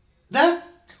that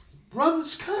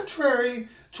runs contrary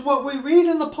to what we read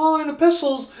in the Pauline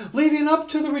epistles leading up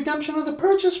to the redemption of the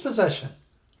purchased possession.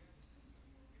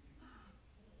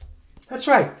 That's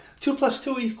right. 2 plus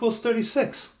 2 equals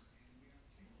 36.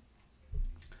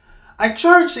 I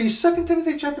charge thee, 2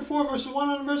 Timothy chapter 4, verses 1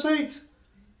 and verse 8.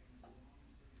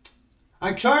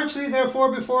 I charge thee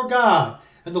therefore before God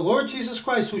and the Lord Jesus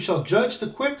Christ, who shall judge the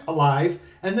quick alive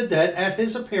and the dead at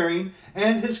his appearing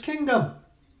and his kingdom.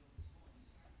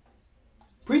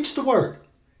 Preach the word.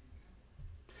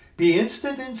 Be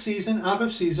instant in season, out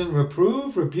of season,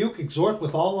 reprove, rebuke, exhort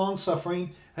with all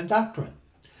longsuffering and doctrine.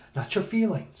 Not your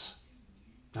feelings,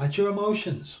 not your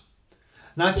emotions,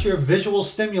 not your visual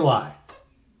stimuli.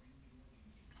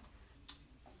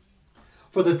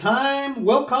 For the time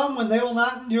will come when they will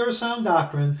not endure sound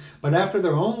doctrine, but after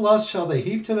their own lust shall they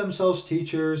heap to themselves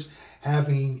teachers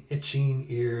having itching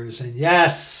ears. And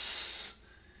yes,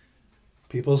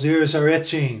 people's ears are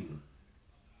itching.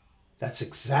 That's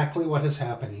exactly what is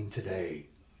happening today.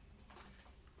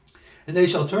 And they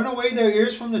shall turn away their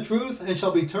ears from the truth and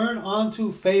shall be turned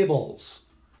unto fables.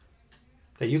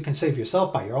 That you can save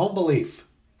yourself by your own belief.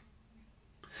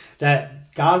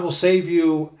 That God will save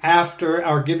you after,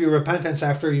 or give you repentance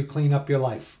after you clean up your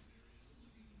life.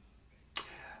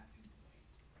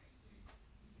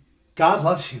 God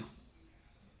loves you.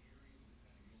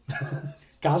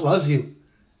 God loves you.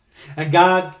 And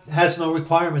God has no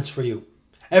requirements for you.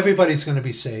 Everybody's going to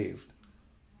be saved.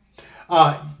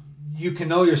 You can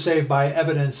know you're saved by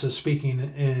evidence of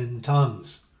speaking in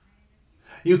tongues.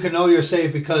 You can know you're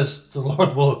saved because the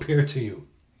Lord will appear to you.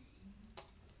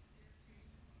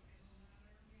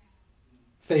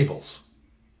 Fables.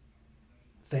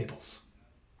 Fables.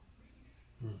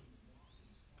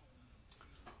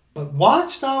 But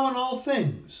watch thou in all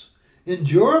things.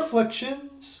 Endure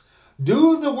afflictions.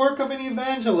 Do the work of an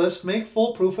evangelist. Make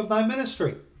full proof of thy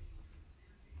ministry.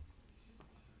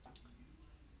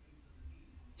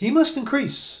 He must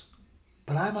increase,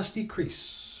 but I must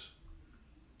decrease.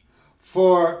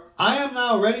 For I am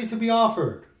now ready to be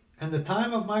offered, and the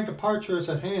time of my departure is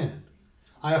at hand.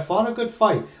 I have fought a good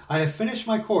fight. I have finished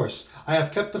my course. I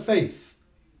have kept the faith.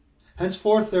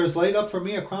 Henceforth there is laid up for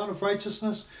me a crown of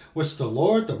righteousness, which the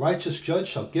Lord, the righteous judge,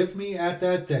 shall give me at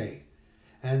that day.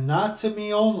 And not to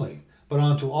me only, but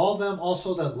unto all them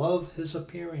also that love his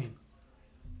appearing.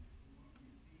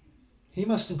 He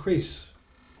must increase,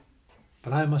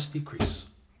 but I must decrease.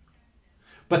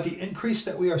 But the increase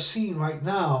that we are seeing right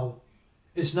now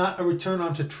is not a return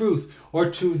unto truth or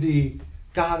to the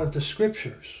God of the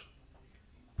Scriptures.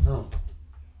 No.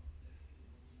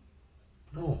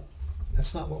 No,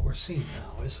 that's not what we're seeing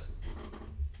now, is it?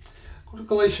 Go to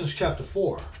Galatians chapter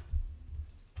 4.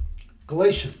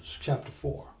 Galatians chapter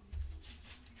 4.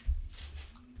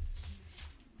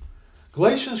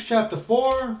 Galatians chapter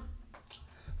 4,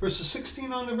 verses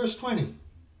 16 on to verse 20.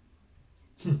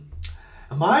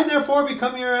 Am I therefore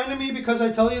become your enemy because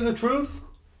I tell you the truth?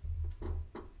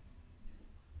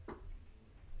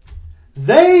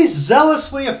 They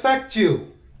zealously affect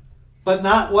you, but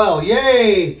not well.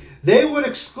 Yea, they would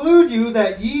exclude you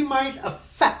that ye might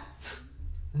affect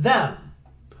them,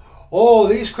 Oh,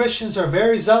 these Christians are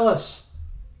very zealous.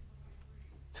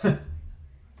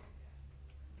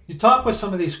 You talk with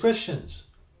some of these Christians.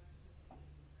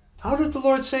 How did the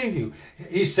Lord save you?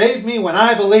 He saved me when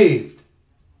I believed.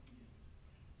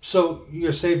 So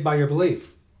you're saved by your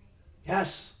belief.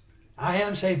 Yes, I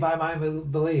am saved by my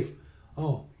belief.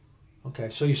 Oh, okay.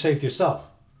 So you saved yourself.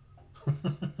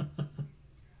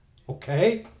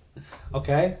 Okay.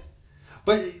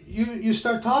 But you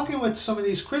start talking with some of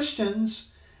these Christians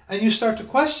and you start to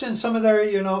question some of their,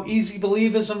 easy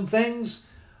believism things,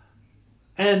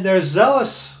 and their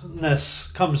zealousness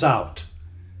comes out.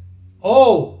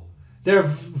 Oh, they're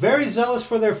very zealous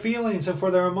for their feelings and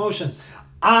for their emotions.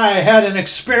 I had an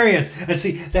experience. And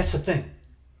see, that's the thing.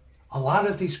 A lot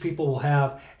of these people will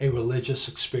have a religious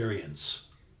experience.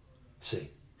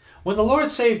 See, when the Lord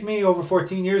saved me over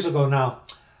 14 years ago now,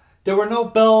 there were no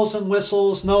bells and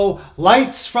whistles, no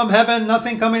lights from heaven,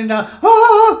 nothing coming down,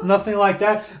 nothing like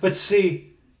that. But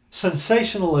see,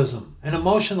 sensationalism and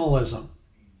emotionalism.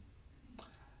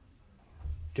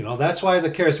 That's why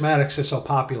the charismatics are so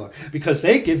popular. Because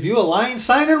they give you a lying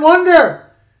sign and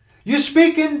wonder. You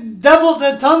speak in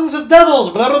the tongues of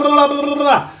devils, blah, blah, blah, blah, blah,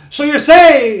 blah. So you're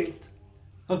saved.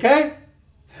 Okay?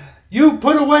 You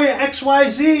put away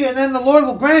XYZ and then the Lord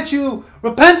will grant you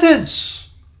repentance.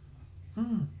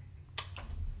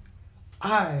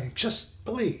 I just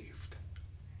believed.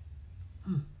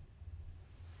 And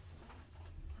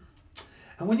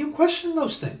when you question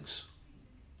those things,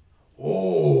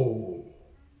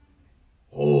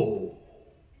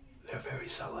 they're very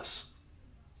zealous.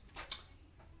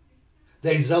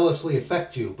 They zealously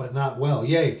affect you, but not well.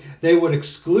 Yea, they would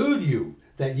exclude you,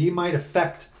 that ye might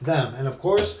affect them. And of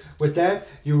course, with that,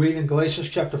 you read in Galatians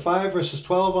chapter 5, verses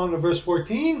 12 on to verse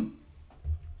 14.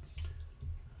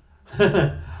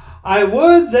 I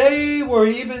would they were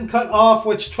even cut off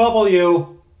which trouble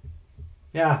you.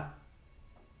 Yeah.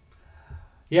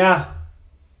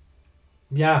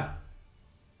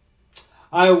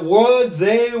 I would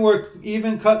they were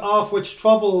even cut off which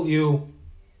trouble you.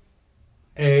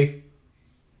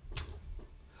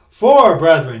 For,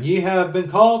 brethren, ye have been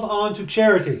called on to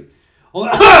charity.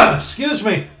 Excuse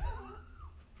me.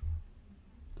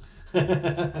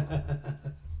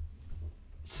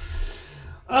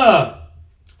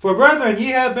 For, brethren, ye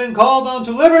have been called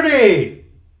unto liberty.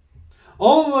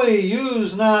 Only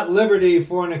use not liberty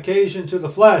for an occasion to the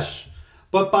flesh,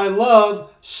 but by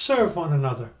love serve one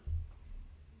another.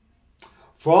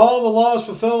 For all the law is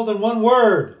fulfilled in one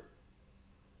word,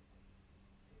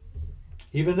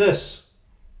 even this,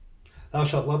 thou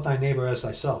shalt love thy neighbor as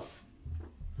thyself.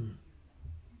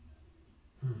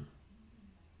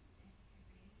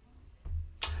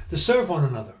 To serve one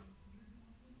another.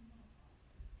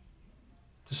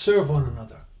 To serve one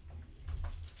another.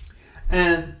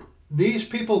 And these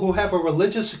people who have a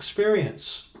religious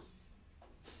experience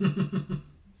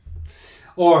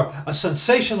or a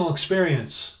sensational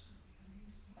experience,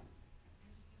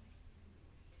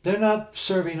 they're not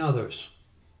serving others.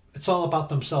 It's all about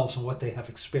themselves and what they have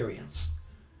experienced.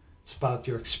 It's about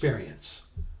your experience,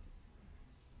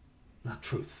 not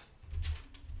truth.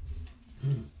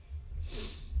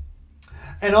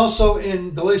 And also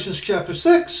in Galatians chapter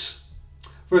 6,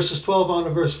 verses 12 on to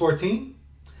verse 14,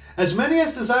 as many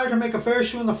as desire to make a fair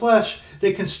shoe in the flesh,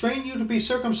 they constrain you to be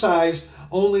circumcised,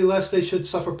 only lest they should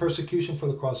suffer persecution for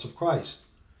the cross of Christ.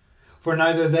 For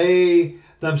neither they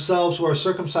themselves who are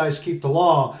circumcised keep the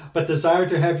law, but desire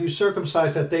to have you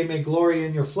circumcised, that they may glory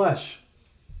in your flesh.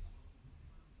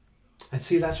 And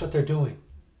see, that's what they're doing.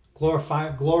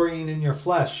 Glorying in your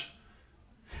flesh.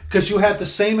 Because you had the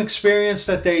same experience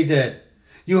that they did.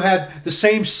 You had the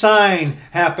same sign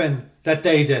happen that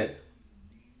they did.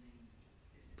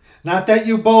 Not that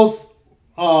you both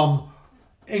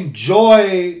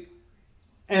enjoy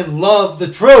and love the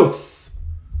truth.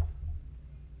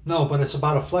 No, but it's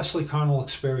about a fleshly carnal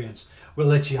experience.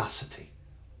 Religiosity.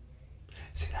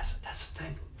 See, that's the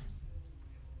thing.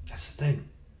 That's the thing.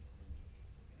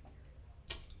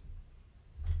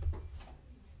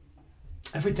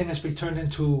 Everything has been turned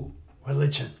into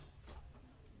religion.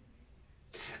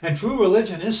 And true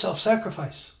religion is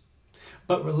self-sacrifice.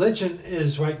 But religion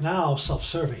is right now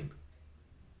self-serving.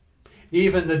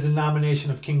 Even the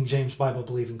denomination of King James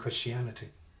Bible-believing Christianity.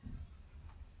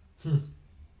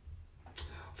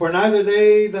 For neither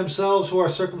they themselves who are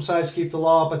circumcised keep the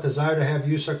law, but desire to have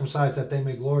you circumcised, that they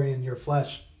may glory in your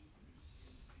flesh.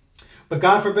 But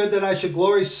God forbid that I should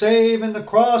glory save in the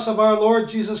cross of our Lord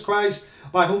Jesus Christ,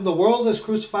 by whom the world is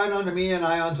crucified unto me, and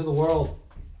I unto the world.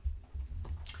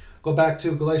 Go back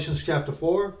to Galatians chapter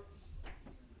 4,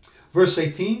 verse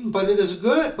 18. But it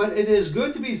is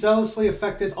good to be zealously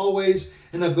affected always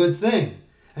in a good thing,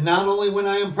 And not only when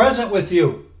I am present with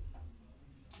you,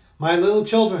 my little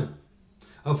children,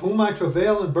 of whom I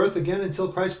travail in birth again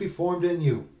until Christ be formed in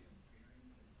you.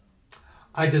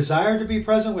 I desire to be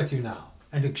present with you now,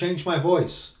 and to change my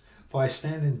voice, for I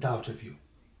stand in doubt of you.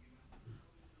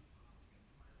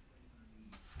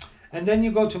 And then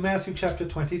you go to Matthew chapter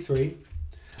 23.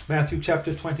 Matthew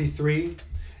chapter 23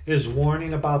 is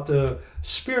warning about the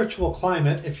spiritual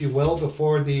climate, if you will,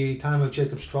 before the time of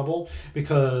Jacob's trouble,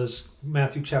 because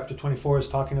Matthew chapter 24 is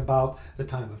talking about the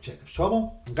time of Jacob's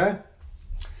trouble. Okay?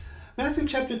 Matthew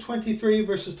chapter 23,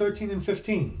 verses 13 and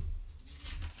 15.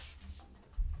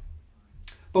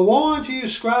 But woe unto you,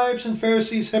 scribes and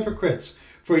Pharisees, hypocrites!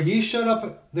 For ye shut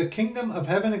up the kingdom of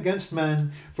heaven against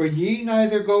men. For ye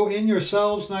neither go in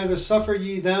yourselves, neither suffer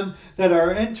ye them that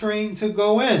are entering to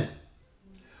go in.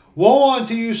 Woe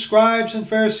unto you, scribes and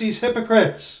Pharisees,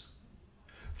 hypocrites!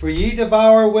 For ye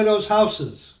devour widows'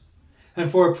 houses,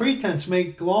 and for a pretense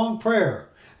make long prayer.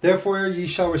 Therefore ye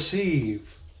shall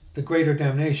receive the greater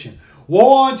damnation.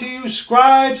 Woe unto you,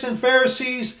 scribes and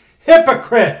Pharisees,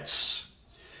 hypocrites!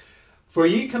 For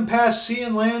ye compass sea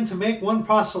and land to make one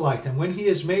proselyte, and when he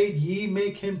is made, ye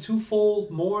make him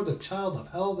twofold more the child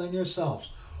of hell than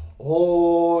yourselves.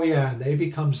 Oh, yeah, they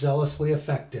become zealously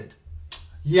affected.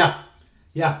 Yeah,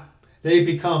 they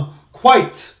become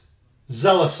quite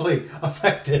zealously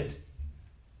affected.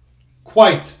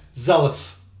 Quite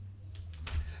zealous.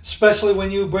 Especially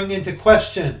when you bring into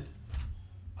question,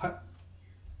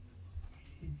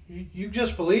 you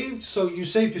just believed, so you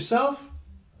saved yourself?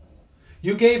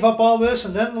 You gave up all this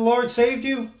and then the Lord saved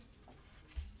you?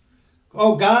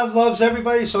 Oh, God loves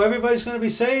everybody, so everybody's going to be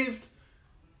saved?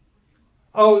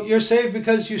 Oh, you're saved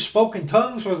because you spoke in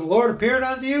tongues or the Lord appeared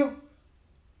unto you?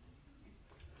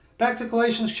 Back to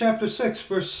Galatians chapter 6,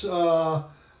 verse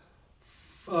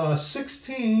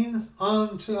 16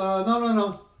 on to,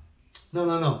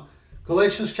 no.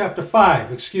 Galatians chapter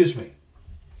 5, excuse me.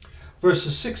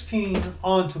 Verses 16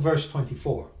 on to verse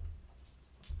 24.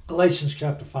 Galatians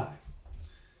chapter 5.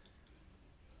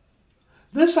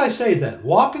 This I say then,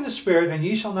 walk in the Spirit, and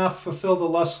ye shall not fulfill the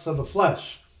lusts of the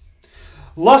flesh.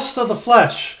 Lust of the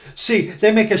flesh. See,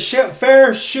 they make a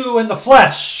fair shoe in the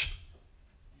flesh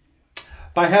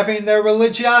by having their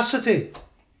religiosity,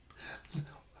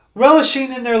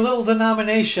 relishing in their little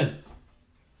denomination.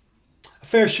 A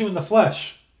fair shoe in the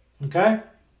flesh. Okay?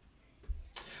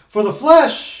 For the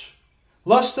flesh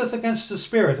lusteth against the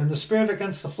Spirit, and the Spirit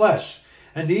against the flesh.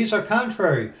 And these are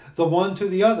contrary, the one to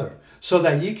the other, so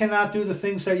that ye cannot do the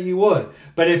things that ye would.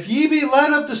 But if ye be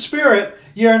led of the Spirit,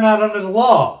 ye are not under the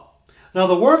law. Now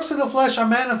the works of the flesh are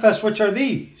manifest, which are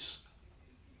these: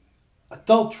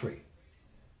 adultery,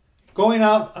 going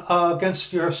out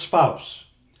against your spouse;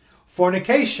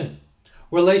 fornication,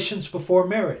 relations before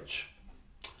marriage;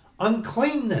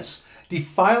 uncleanness,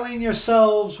 defiling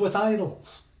yourselves with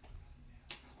idols;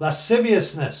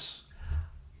 lasciviousness,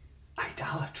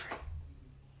 idolatry.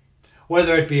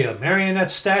 Whether it be a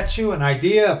marionette statue, an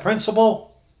idea, a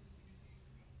principle,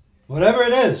 whatever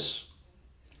it is.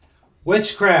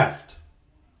 Witchcraft,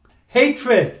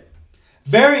 hatred,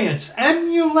 variance,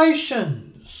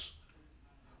 emulations,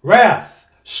 wrath,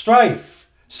 strife,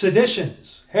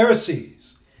 seditions,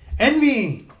 heresies,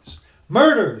 envyings,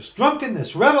 murders,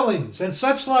 drunkenness, revellings, and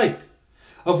such like,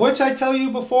 of which I tell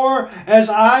you before, as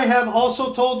I have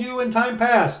also told you in time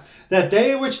past, that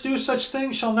they which do such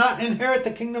things shall not inherit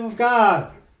the kingdom of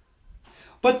God.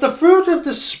 But the fruit of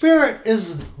the Spirit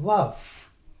is love,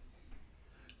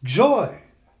 joy,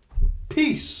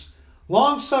 peace,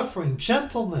 long-suffering,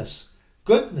 gentleness,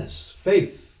 goodness,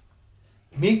 faith,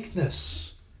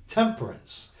 meekness,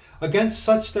 temperance. Against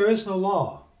such there is no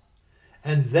law.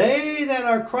 And they that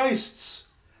are Christ's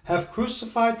have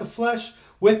crucified the flesh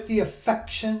with the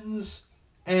affections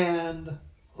and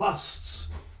lusts.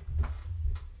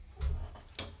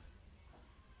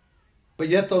 But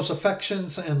yet those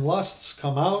affections and lusts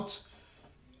come out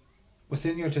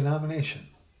within your denomination.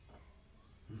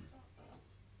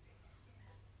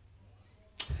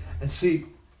 And see,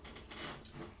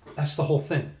 that's the whole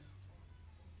thing.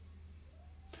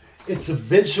 It's a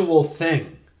visual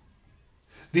thing.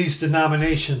 These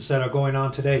denominations that are going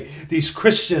on today, these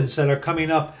Christians that are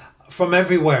coming up from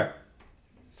everywhere.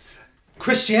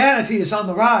 Christianity is on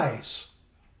the rise.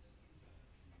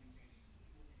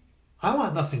 I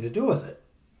want nothing to do with it.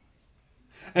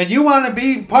 And you want to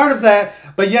be part of that,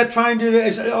 but yet trying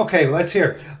to, okay,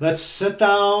 let's sit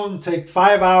down, take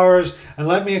 5 hours, and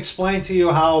let me explain to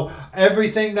you how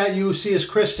everything that you see as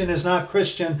Christian is not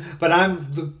Christian, but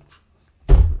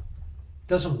it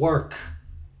doesn't work.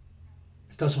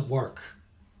 It doesn't work.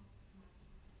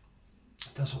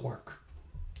 It doesn't work.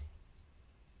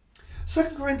 2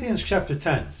 Corinthians chapter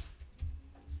 10.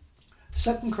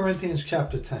 2 Corinthians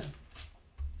chapter 10.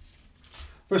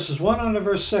 Verses 1 on to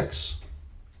verse 6.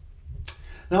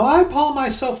 Now I, Paul,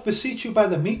 myself beseech you by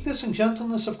the meekness and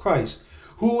gentleness of Christ,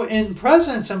 who in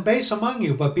presence am base among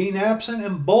you, but being absent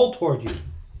am bold toward you.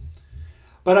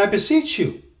 But I beseech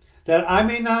you, that I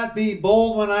may not be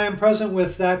bold when I am present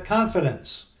with that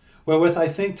confidence, wherewith I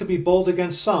think to be bold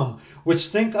against some, which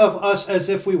think of us as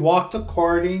if we walked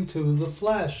according to the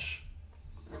flesh.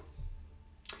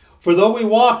 For though we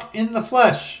walk in the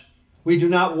flesh, we do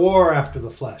not war after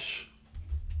the flesh.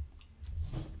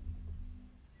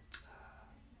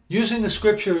 Using the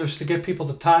scriptures to get people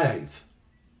to tithe.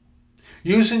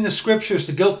 Using the scriptures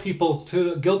to guilt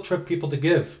trip people to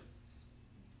give.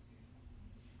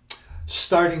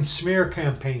 Starting smear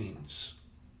campaigns.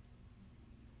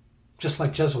 Just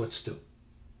like Jesuits do.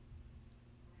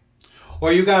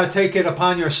 Or you got to take it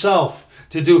upon yourself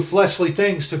to do fleshly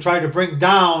things to try to bring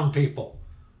down people.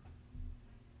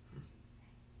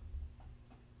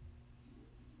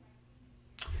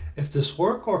 If this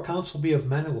work or counsel be of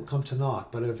men, it will come to naught.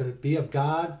 But if it be of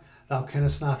God, thou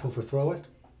canst not overthrow it.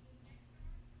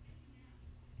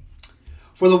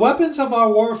 For the weapons of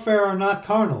our warfare are not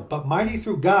carnal, but mighty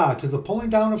through God to the pulling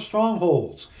down of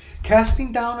strongholds,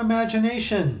 casting down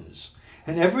imaginations,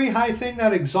 and every high thing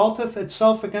that exalteth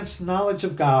itself against the knowledge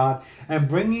of God, and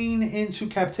bringing into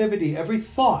captivity every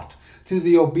thought to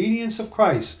the obedience of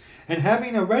Christ, and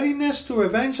having a readiness to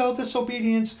revenge all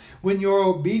disobedience when your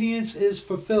obedience is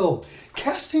fulfilled.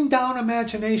 Casting down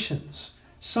imaginations,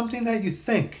 something that you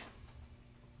think,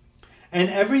 and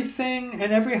everything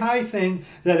and every high thing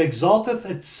that exalteth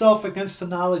itself against the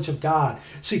knowledge of God.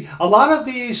 See, a lot of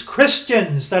these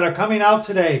Christians that are coming out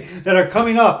today, that are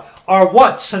coming up, are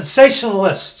what?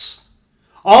 Sensationalists.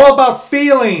 All about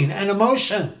feeling and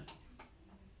emotion.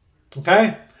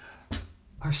 Okay?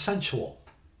 Are sensual.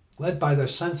 Led by their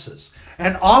senses,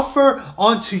 and offer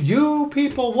unto you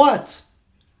people what?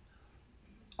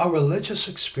 A religious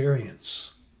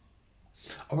experience,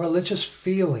 a religious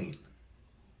feeling.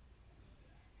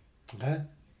 Okay?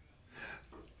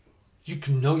 You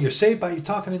can know you're saved by you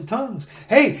talking in tongues.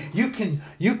 Hey, you can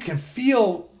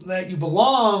feel that you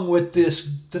belong with this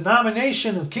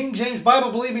denomination of King James Bible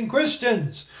believing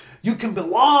Christians. You can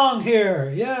belong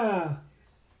here. Yeah.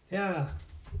 Yeah.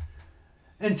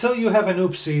 Until you have an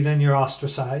oopsie, then you're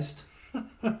ostracized.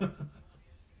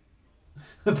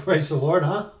 Praise the Lord,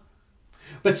 huh?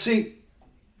 But see,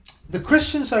 the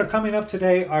Christians that are coming up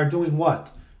today are doing what?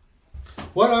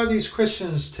 What are these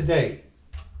Christians today?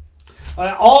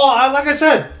 Like I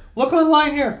said, look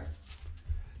online here.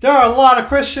 There are a lot of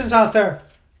Christians out there.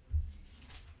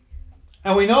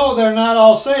 And we know they're not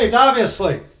all saved,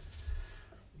 obviously.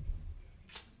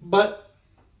 But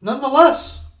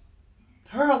nonetheless,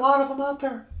 there are a lot of them out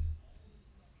there.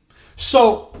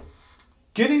 So,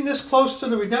 getting this close to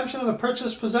the redemption of the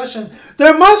purchased possession,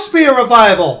 there must be a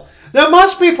revival. There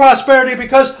must be prosperity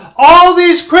because all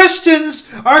these Christians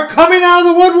are coming out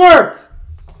of the woodwork.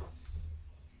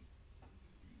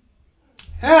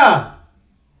 Yeah.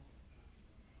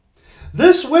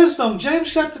 This wisdom, James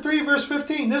chapter 3 verse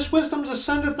 15, this wisdom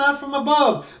descendeth not from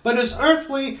above, but is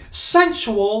earthly,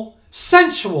 sensual,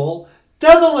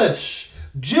 devilish.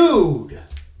 Jude.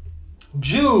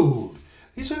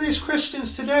 These are these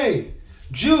Christians today.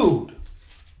 Jude.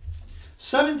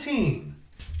 17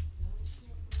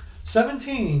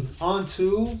 on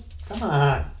to, come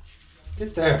on,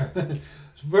 get there.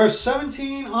 Verse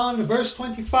 17 on to verse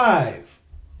 25.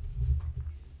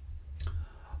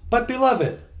 But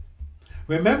beloved,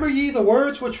 remember ye the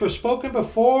words which were spoken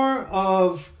before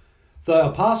of the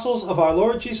apostles of our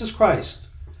Lord Jesus Christ,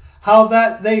 how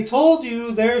that they told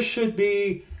you there should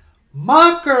be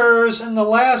mockers in the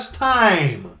last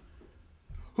time,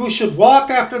 who should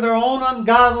walk after their own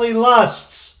ungodly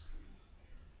lusts.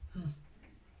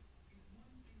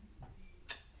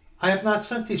 I have not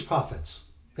sent these prophets,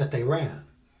 yet they ran.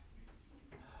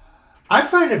 I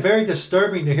find it very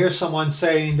disturbing to hear someone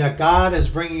saying that God is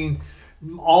bringing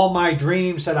all my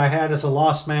dreams that I had as a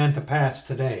lost man to pass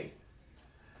today.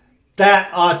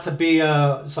 That ought to be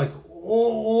it's like,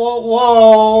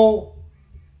 whoa.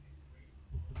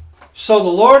 So the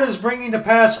Lord is bringing to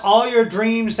pass all your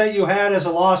dreams that you had as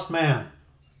a lost man.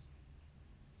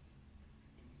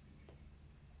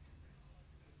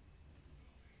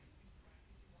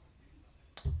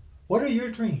 What are your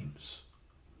dreams?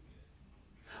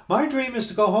 My dream is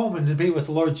to go home and to be with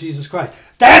the Lord Jesus Christ.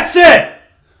 That's it!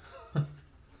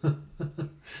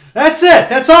 That's it!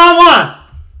 That's all I want!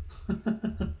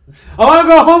 I want to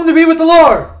go home to be with the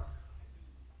Lord.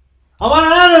 I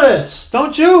want out of this.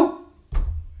 Don't you?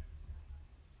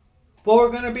 But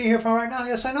we're going to be here for right now.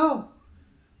 Yes, I know.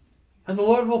 And the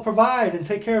Lord will provide and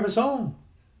take care of his own.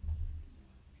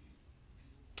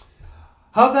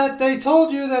 How that they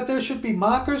told you that there should be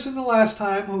mockers in the last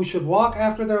time who should walk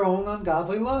after their own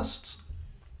ungodly lusts.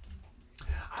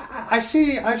 I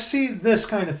see this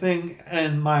kind of thing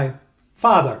in my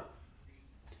father,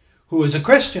 who is a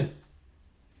Christian,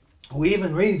 who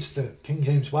even reads the King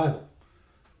James Bible.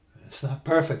 It's not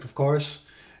perfect, of course,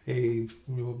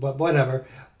 but whatever.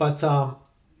 But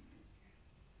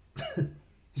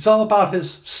it's all about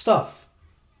his stuff,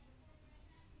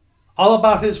 all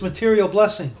about his material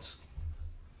blessings.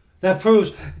 That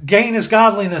proves gain is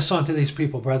godliness unto these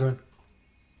people, brethren.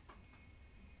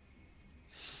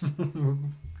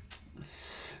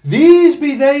 These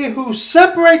be they who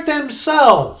separate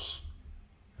themselves,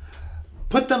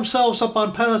 put themselves up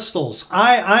on pedestals.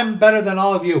 I'm better than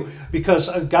all of you because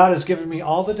God has given me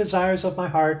all the desires of my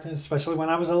heart, especially when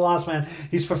I was a lost man.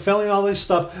 He's fulfilling all this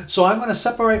stuff. So I'm going to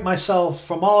separate myself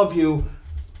from all of you,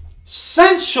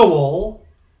 sensual,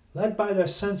 led by their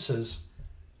senses,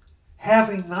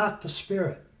 having not the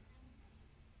Spirit.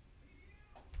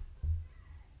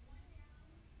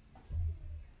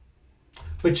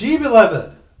 But ye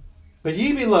beloved,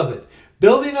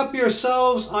 building up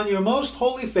yourselves on your most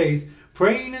holy faith,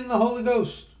 praying in the Holy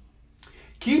Ghost.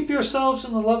 Keep yourselves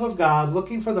in the love of God,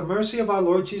 looking for the mercy of our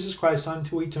Lord Jesus Christ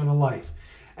unto eternal life.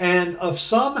 And of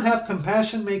some have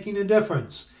compassion, making a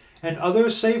difference, and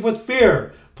others save with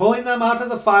fear, pulling them out of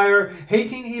the fire,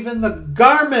 hating even the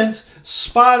garment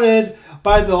spotted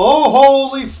by the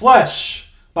holy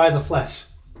flesh, by the flesh.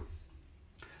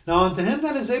 Now unto him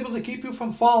that is able to keep you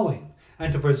from falling,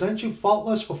 and to present you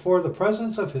faultless before the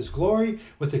presence of his glory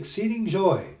with exceeding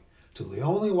joy, to the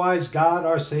only wise God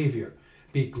our Savior,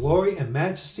 be glory and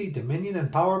majesty, dominion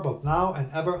and power, both now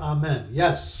and ever. Amen.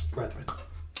 Yes, brethren.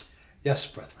 Yes,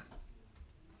 brethren.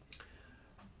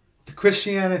 The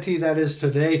Christianity that is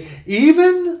today,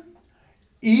 even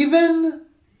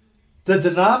the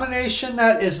denomination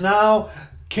that is now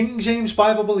King James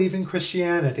Bible believing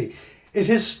Christianity, it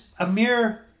is a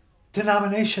mere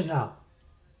denomination now.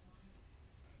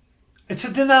 It's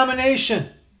a denomination.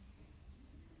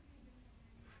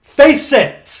 Face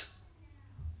it.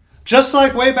 Just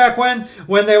like way back when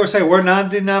they were saying, we're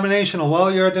non-denominational.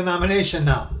 Well, you're a denomination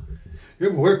now.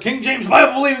 We're King James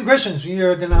Bible believing Christians.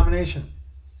 You're a denomination.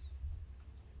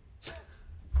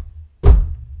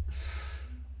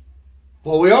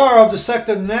 Well, we are of the sect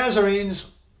of the Nazarenes,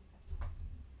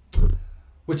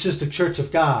 which is the church of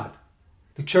God,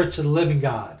 the church of the living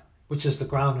God, which is the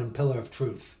ground and pillar of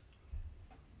truth.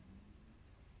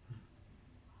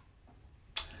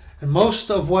 And most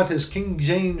of what is King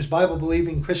James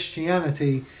Bible-believing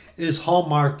Christianity is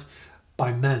hallmarked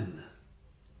by men.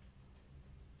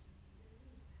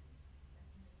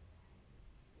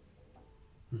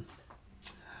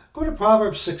 Go to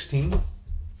Proverbs 16.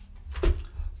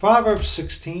 Proverbs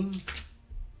 16.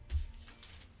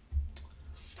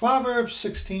 Proverbs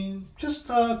 16. Just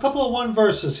a couple of one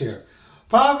verses here.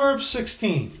 Proverbs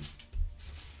 16.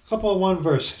 A couple of one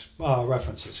verse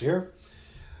references here.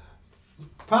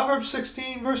 Proverbs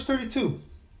 16, verse 32.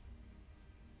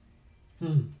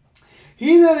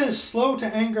 He that is slow to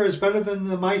anger is better than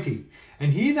the mighty,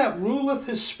 and he that ruleth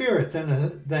his spirit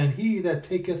than he that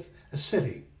taketh a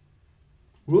city.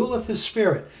 Ruleth his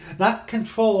spirit, not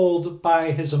controlled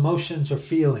by his emotions or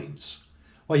feelings.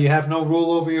 Well, you have no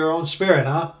rule over your own spirit,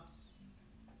 huh?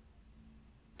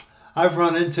 I've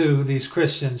run into these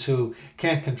Christians who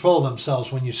can't control themselves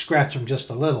when you scratch them just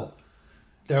a little.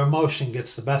 Their emotion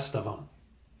gets the best of them.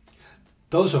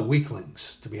 Those are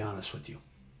weaklings, to be honest with you.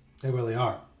 They really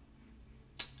are.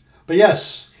 But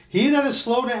yes, he that is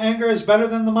slow to anger is better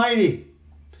than the mighty,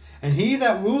 and he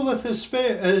that ruleth his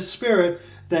spirit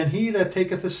than he that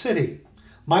taketh a city.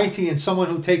 Mighty and someone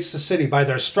who takes the city by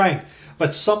their strength,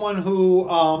 but someone who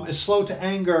is slow to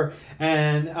anger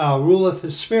and ruleth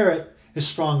his spirit is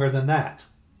stronger than that.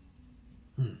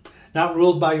 Not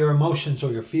ruled by your emotions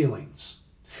or your feelings,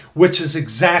 which is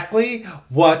exactly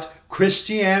what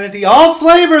Christianity, all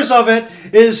flavors of it,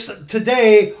 is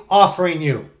today offering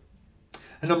you.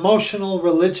 An emotional,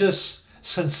 religious,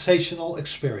 sensational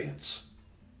experience.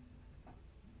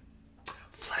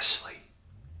 Fleshly.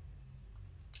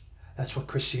 That's what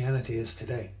Christianity is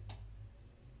today.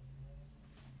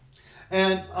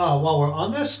 And while we're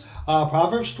on this,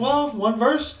 Proverbs 12, one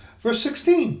verse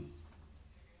 16.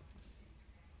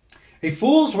 A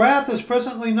fool's wrath is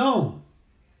presently known,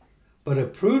 but a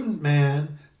prudent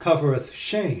man covereth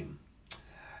shame.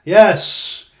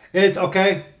 Yes, it's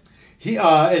okay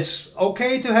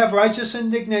to have righteous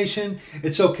indignation.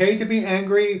 It's okay to be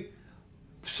angry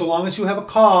so long as you have a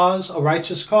cause, a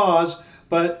righteous cause,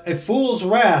 but a fool's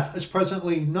wrath is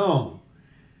presently known,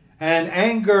 and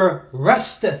anger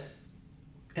resteth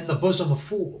in the bosom of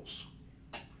fools.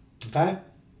 Okay?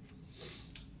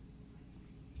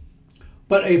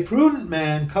 But a prudent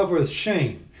man covereth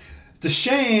shame. The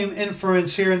shame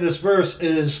inference here in this verse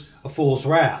is a fool's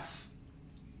wrath.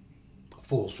 A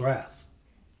fool's wrath.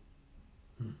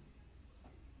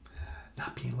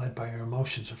 Not being led by your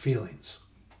emotions or feelings.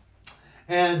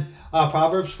 And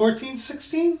Proverbs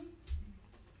 14:16.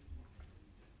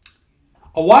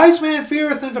 A wise man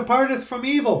feareth and departeth from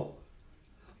evil,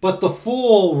 but the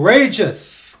fool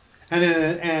rageth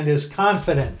and is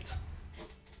confident.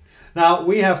 Now,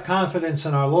 we have confidence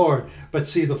in our Lord, but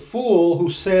see, the fool who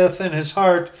saith in his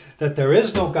heart that there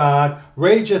is no God,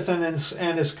 rageth and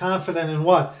is confident in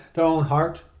what? Their own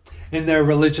heart, in their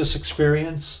religious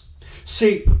experience.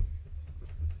 See,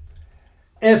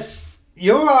 if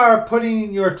you are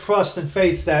putting your trust and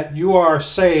faith that you are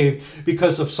saved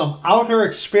because of some outer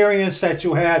experience that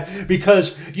you had,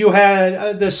 because you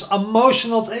had this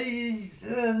emotional...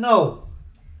 no,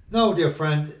 dear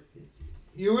friend,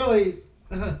 you really...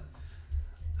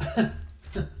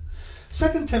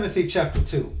 2 Timothy chapter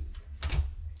 2.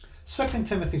 2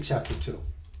 Timothy chapter 2.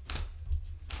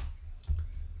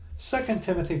 2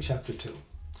 Timothy chapter 2.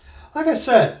 Like I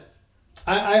said,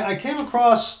 I came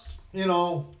across,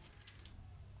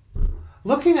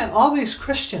 looking at all these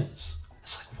Christians.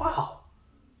 It's like,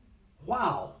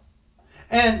 wow.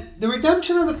 And the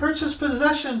redemption of the purchased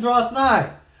possession draweth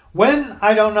nigh. When?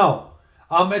 I don't know.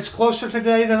 It's closer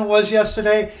today than it was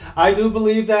yesterday. I do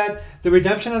believe that the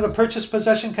redemption of the purchased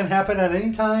possession can happen at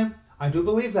any time. I do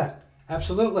believe that.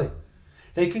 Absolutely.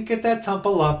 They can get that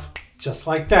temple up just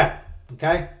like that.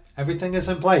 Okay? Everything is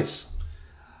in place.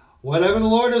 Whatever the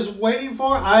Lord is waiting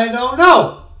for, I don't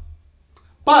know.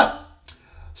 But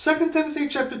 2 Timothy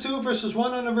chapter 2, verses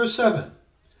 1 and verse 7.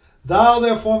 Thou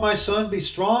therefore, my son, be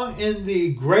strong in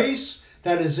the grace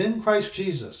that is in Christ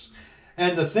Jesus.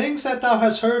 And the things that thou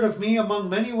hast heard of me among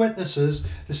many witnesses,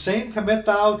 the same commit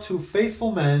thou to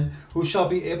faithful men, who shall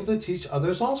be able to teach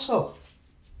others also.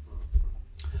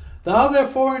 Thou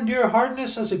therefore endure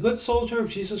hardness as a good soldier of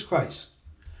Jesus Christ.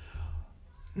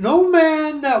 No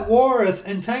man that warreth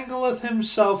entangleth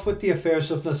himself with the affairs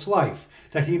of this life,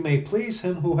 that he may please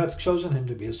him who hath chosen him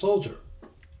to be a soldier.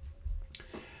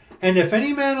 And if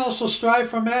any man also strive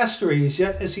for masteries,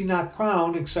 yet is he not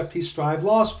crowned, except he strive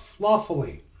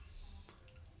lawfully.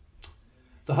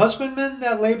 The husbandman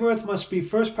that laboureth must be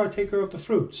first partaker of the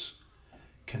fruits.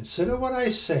 Consider what I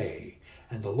say,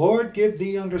 and the Lord give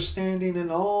thee understanding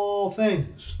in all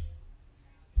things.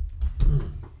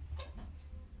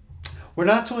 We're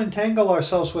not to entangle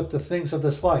ourselves with the things of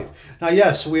this life. Now,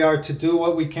 yes, we are to do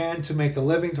what we can to make a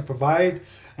living, to provide,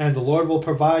 and the Lord will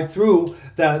provide through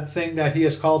that thing that he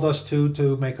has called us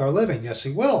to make our living. Yes,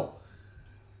 he will.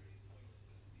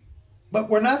 But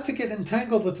we're not to get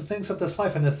entangled with the things of this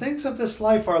life. And the things of this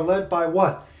life are led by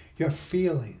what? Your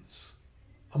feelings,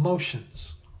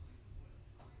 emotions.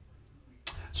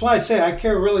 That's why I say I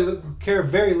care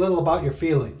very little about your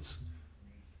feelings.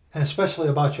 And especially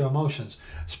about your emotions,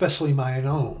 especially my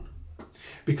own.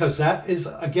 Because that is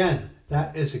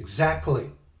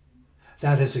exactly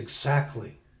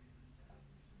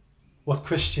what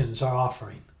Christians are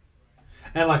offering.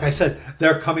 And like I said,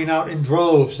 they're coming out in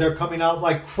droves. They're coming out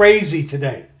like crazy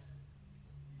today.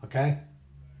 Okay?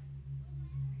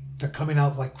 They're coming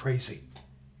out like crazy.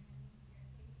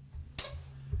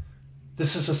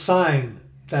 This is a sign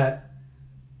that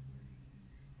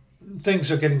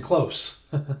things are getting close.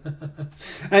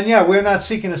 And yeah, we're not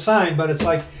seeking a sign, but it's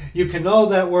like you can know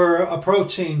that we're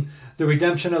approaching the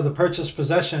redemption of the purchased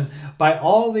possession by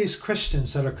all these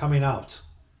Christians that are coming out,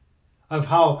 of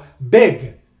how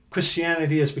big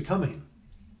Christianity is becoming.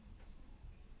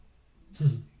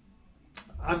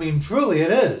 I mean, truly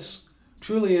it is.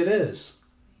 Truly it is.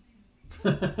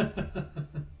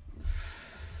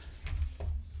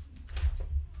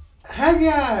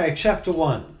 Haggai chapter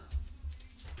 1.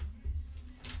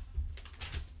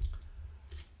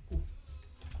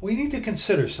 We need to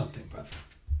consider something, brother.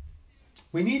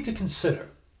 We need to consider.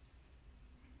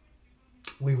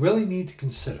 We really need to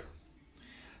consider.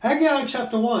 Haggai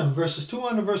chapter 1, verses 2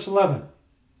 on to verse 11.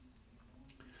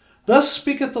 Thus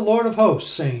speaketh the Lord of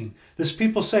hosts, saying, This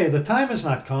people say, The time is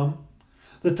not come,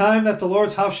 the time that the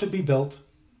Lord's house should be built.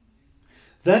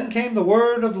 Then came the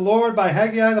word of the Lord by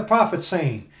Haggai the prophet,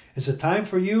 saying, Is it time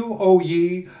for you, O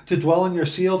ye, to dwell in your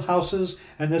sealed houses,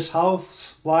 and this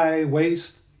house lie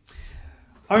waste?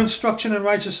 Our instruction in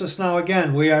righteousness now,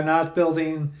 again, we are not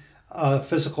building a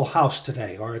physical house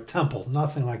today or a temple,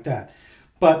 nothing like that.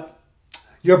 But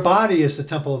Your body is the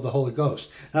temple of the Holy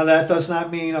Ghost. Now that does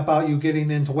not mean about you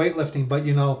getting into weightlifting, but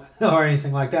or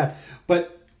anything like that.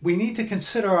 But we need to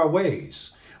consider our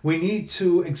ways. We need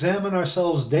to examine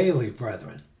ourselves daily,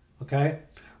 brethren. Okay?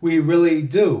 We really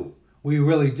do. We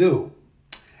really do.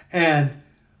 And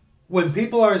when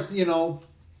people are,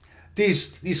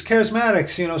 these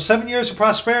charismatics, 7 years of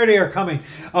prosperity are coming.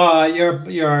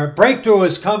 Your breakthrough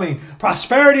is coming.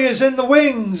 Prosperity is in the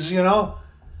wings,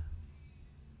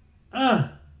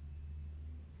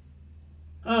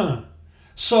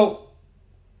 So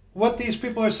what these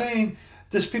people are saying,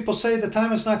 these people say the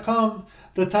time has not come,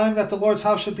 the time that the Lord's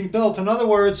house should be built. In other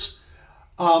words,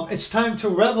 it's time to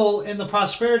revel in the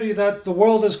prosperity that the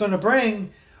world is going to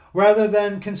bring, rather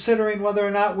than considering whether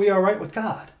or not we are right with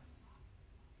God.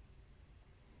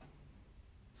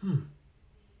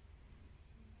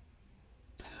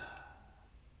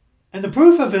 And the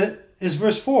proof of it is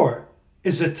verse 4.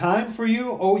 Is it time for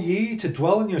you, O ye, to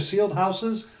dwell in your sealed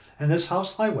houses, and this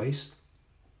house lie waste?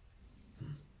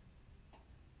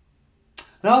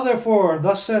 Now therefore,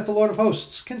 thus saith the Lord of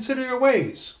hosts, consider your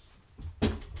ways.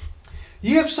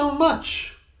 Ye have sown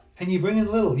much, and ye bring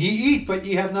in little. Ye eat, but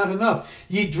ye have not enough.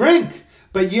 Ye drink,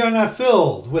 but ye are not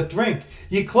filled with drink.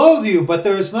 Ye clothe you, but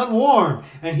there is none warm.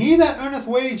 And he that earneth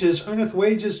wages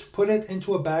to put it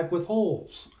into a bag with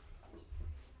holes.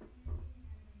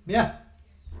 Yeah.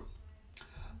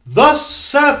 Thus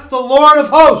saith the Lord of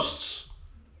hosts,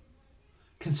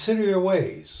 consider your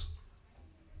ways.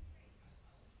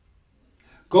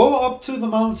 Go up to the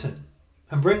mountain,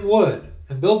 and bring wood,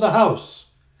 and build the house,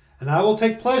 and I will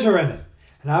take pleasure in it,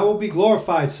 and I will be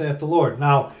glorified, saith the Lord.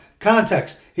 Now,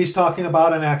 context, he's talking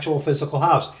about an actual physical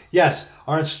house. Yes,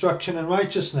 our instruction in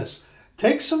righteousness.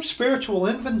 Take some spiritual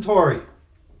inventory.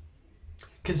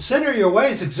 Consider your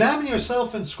ways. Examine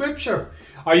yourself in Scripture.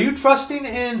 Are you trusting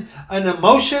in an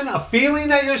emotion, a feeling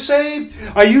that you're saved?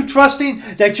 Are you trusting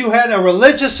that you had a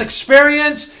religious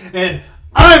experience and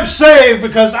I'm saved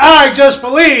because I just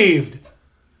believed?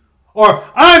 Or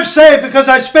I'm saved because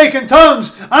I spake in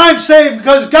tongues. I'm saved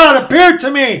because God appeared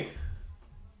to me.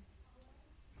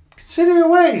 Consider your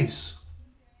ways.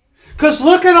 Because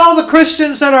look at all the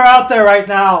Christians that are out there right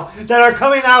now that are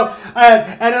coming out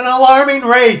at an alarming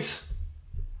rate.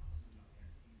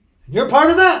 You're part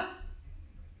of that.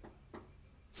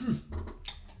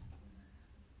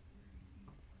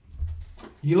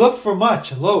 Ye looked for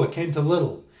much, and lo, it came to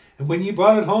little. And when ye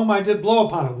brought it home, I did blow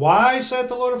upon it. Why, saith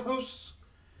the Lord of hosts?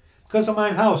 Because of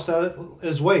mine house that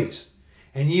is waste.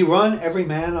 And ye run every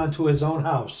man unto his own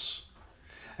house.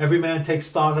 Every man takes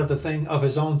thought of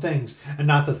his own things, and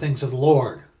not the things of the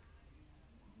Lord.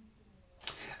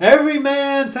 Every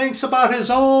man thinks about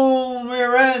his own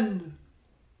rear end,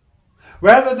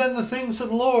 rather than the things of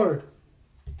the Lord.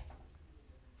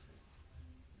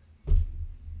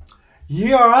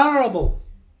 Ye are honorable.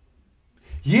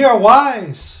 Ye are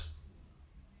wise,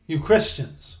 you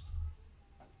Christians.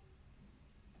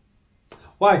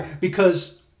 Why?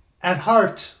 Because at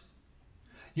heart,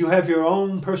 you have your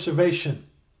own preservation,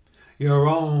 your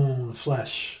own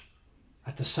flesh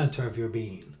at the center of your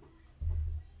being.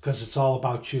 Because it's all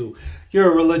about you.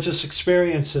 Your religious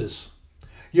experiences,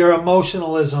 your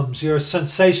emotionalisms, your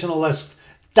sensationalist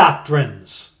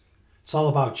doctrines. It's all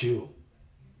about you.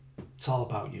 It's all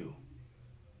about you.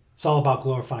 It's all about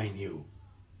glorifying you.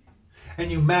 And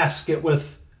you mask it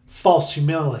with false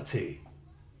humility.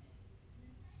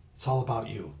 It's all about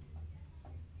you.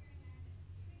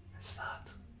 It's not.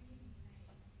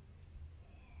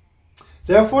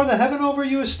 Therefore the heaven over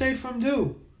you is stayed from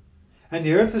dew, and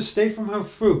the earth is stayed from her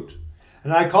fruit.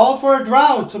 And I called for a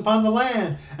drought upon the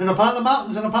land, and upon the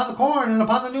mountains, and upon the corn, and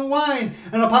upon the new wine,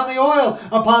 and upon the oil,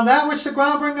 upon that which the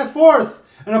ground bringeth forth,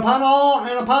 and upon all,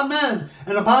 and upon men,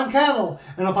 and upon cattle,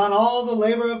 and upon all the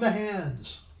labor of the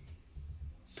hands.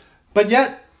 But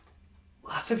yet,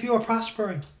 lots of you are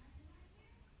prospering.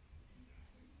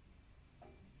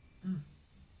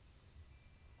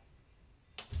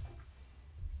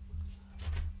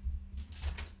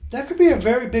 That could be a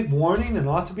very big warning, and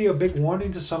ought to be a big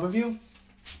warning to some of you.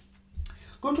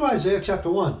 Go to Isaiah chapter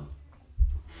 1,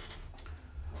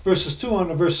 verses 2 on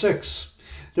to verse 6.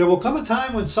 There will come a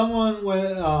time when someone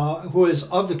who is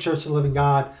of the church of the living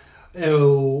God,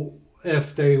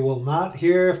 if they will not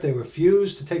hear, if they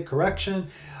refuse to take correction,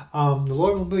 the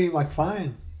Lord will be like,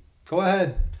 fine, go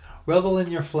ahead. Revel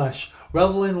in your flesh.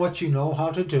 Revel in what you know how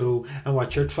to do and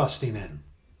what you're trusting in.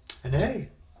 And hey,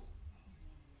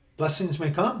 blessings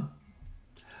may come.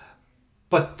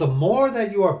 But the more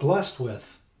that you are blessed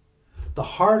with, the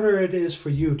harder it is for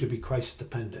you to be Christ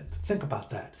dependent. Think about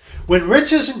that. When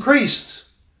riches increased,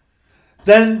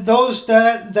 then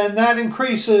that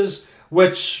increases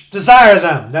which desire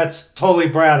them. That's totally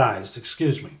Bradized,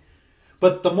 excuse me.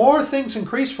 But the more things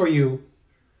increase for you,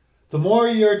 the more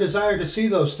your desire to see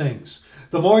those things,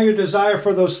 the more your desire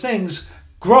for those things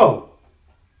grow.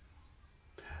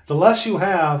 The less you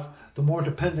have, the more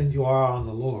dependent you are on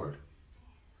the Lord.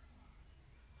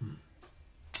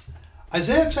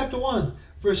 Isaiah chapter 1,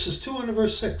 verses 2 and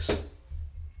verse 6.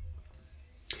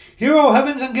 Hear, O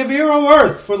heavens, and give ear, O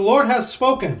earth, for the Lord hath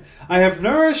spoken. I have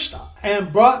nourished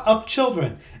and brought up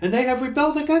children, and they have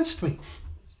rebelled against me.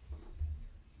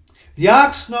 The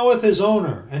ox knoweth his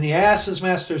owner, and the ass his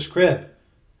master's crib.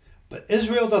 But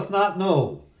Israel doth not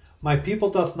know, my people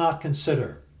doth not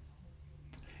consider.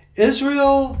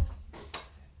 Israel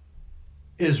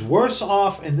is worse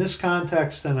off in this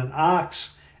context than an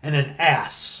ox and an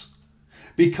ass.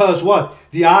 Because what?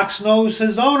 The ox knows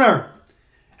his owner,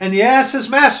 and the ass his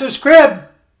master's crib.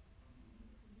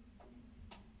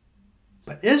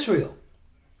 But Israel,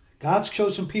 God's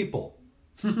chosen people,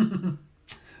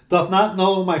 doth not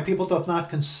know, my people doth not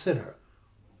consider.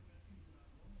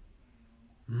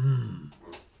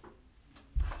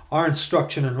 Our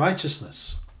instruction in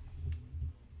righteousness.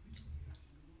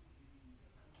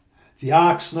 The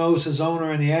ox knows his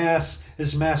owner, and the ass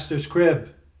his master's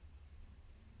crib.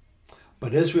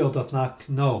 But Israel doth not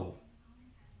know,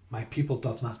 my people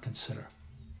doth not consider.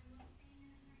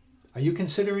 Are you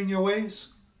considering your ways?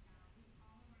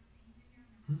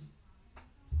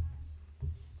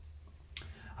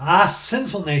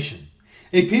 Sinful nation,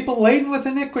 a people laden with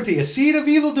iniquity, a seed of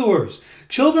evildoers,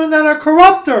 children that are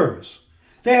corrupters.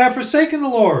 They have forsaken the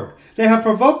Lord. They have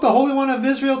provoked the Holy One of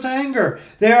Israel to anger.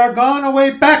 They are gone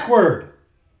away backward.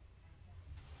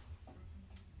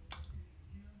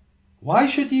 Why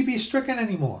should ye be stricken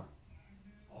any more?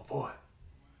 Oh boy.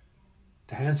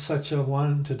 To hand such a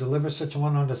one, to deliver such a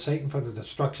one unto Satan for the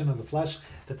destruction of the flesh,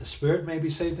 that the spirit may be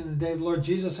saved in the day of the Lord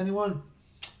Jesus. Anyone?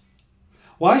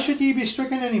 Why should ye be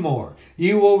stricken any more?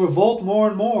 Ye will revolt more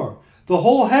and more. The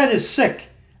whole head is sick,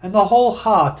 and the whole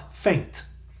heart faint.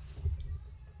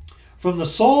 From the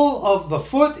sole of the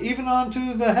foot even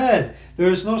unto the head, there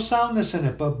is no soundness in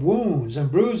it, but wounds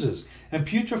and bruises and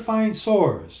putrefying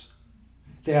sores.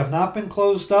 They have not been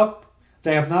closed up,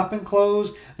 they have not been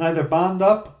closed, neither bound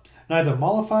up, neither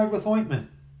mollified with ointment.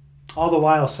 All the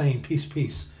while saying, peace,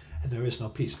 peace, and there is no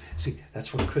peace. See,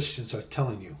 that's what Christians are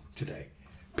telling you today.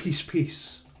 Peace,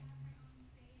 peace.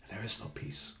 And there is no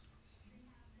peace.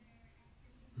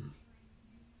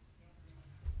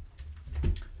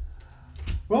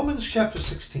 Romans chapter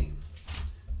 16.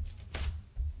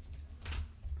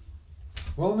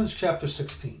 Romans chapter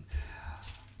 16.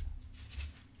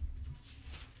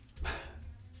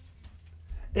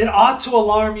 It ought to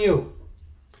alarm you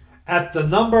at the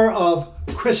number of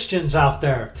Christians out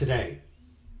there today.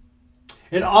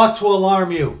 It ought to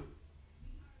alarm you.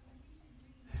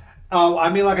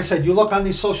 Like I said, you look on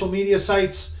these social media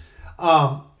sites,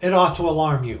 it ought to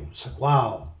alarm you. It's like,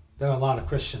 wow, there are a lot of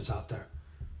Christians out there.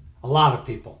 A lot of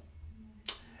people.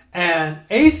 And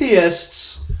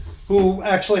atheists who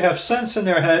actually have sense in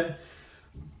their head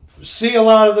see a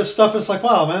lot of this stuff. It's like,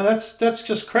 wow, man, that's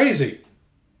just crazy.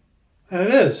 And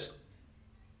it is.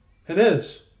 It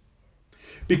is.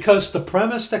 Because the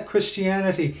premise that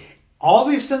Christianity, all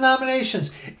these denominations,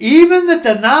 even the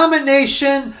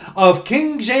denomination of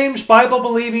King James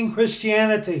Bible-believing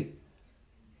Christianity,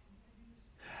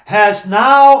 has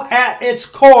now at its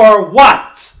core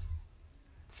what?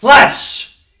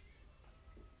 Flesh.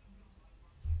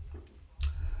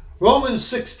 Romans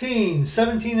 16,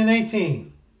 17 and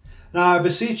 18. Now I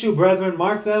beseech you, brethren,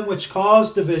 mark them which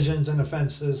cause divisions and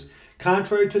offenses,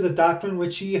 contrary to the doctrine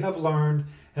which ye have learned,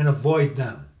 and avoid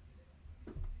them.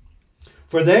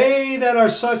 For they that are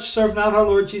such serve not our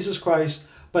Lord Jesus Christ,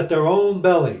 but their own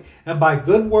belly, and by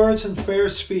good words and fair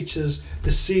speeches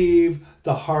deceive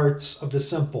the hearts of the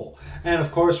simple. And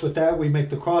of course, with that, we make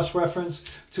the cross-reference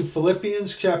to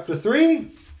Philippians chapter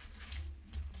 3.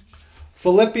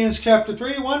 Philippians chapter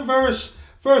 3, one verse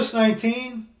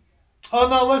 19. Oh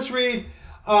no, let's read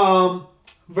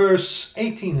verse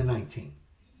 18 and 19.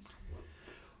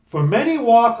 For many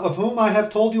walk, of whom I have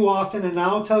told you often, and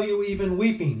now tell you even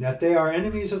weeping, that they are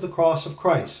enemies of the cross of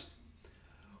Christ,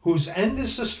 whose end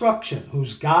is destruction,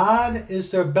 whose God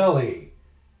is their belly,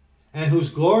 and whose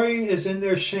glory is in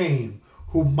their shame,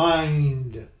 who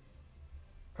mind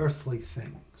earthly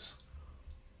things.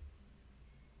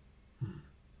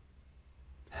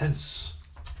 Hence,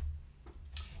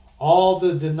 all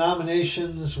the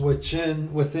denominations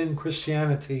within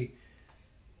Christianity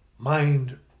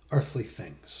mind earthly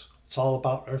things. It's all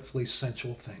about earthly,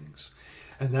 sensual things.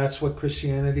 And that's what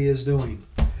Christianity is doing.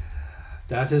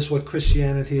 That is what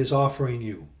Christianity is offering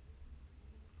you.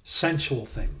 sensual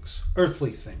things,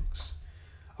 earthly things,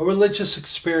 a religious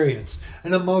experience,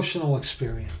 an emotional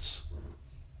experience,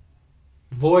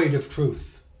 void of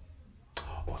truth.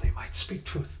 Oh, they might speak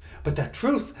truth, but that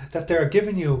truth that they're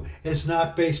giving you is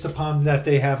not based upon that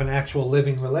they have an actual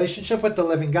living relationship with the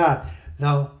living God.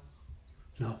 No,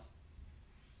 no.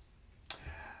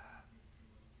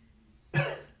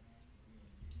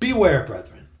 Beware,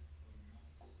 brethren.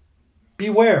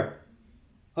 Beware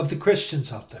of the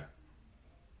Christians out there.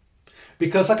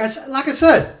 Because like I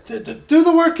said, do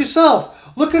the work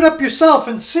yourself. Look it up yourself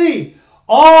and see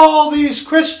all these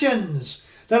Christians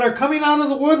that are coming out of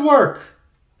the woodwork.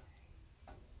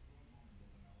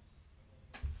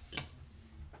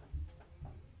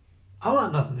 I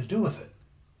want nothing to do with it.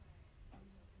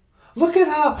 Look at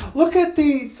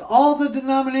all the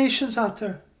denominations out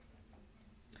there.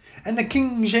 And the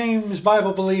King James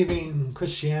Bible believing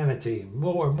Christianity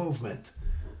or movement.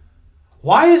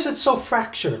 Why is it so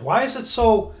fractured? Why is it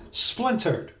so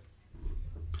splintered?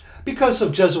 Because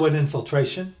of Jesuit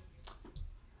infiltration.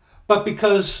 But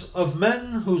because of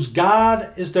men whose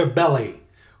God is their belly,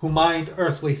 who mind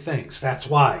earthly things. That's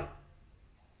why.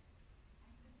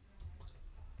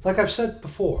 Like I've said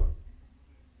before,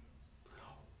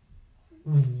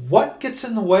 what gets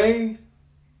in the way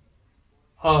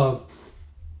of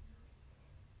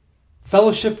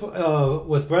fellowship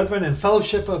with brethren and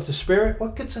fellowship of the Spirit?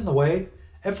 What gets in the way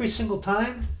every single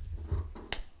time?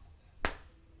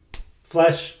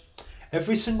 Flesh.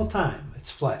 Every single time, it's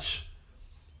flesh.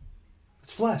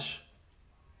 It's flesh.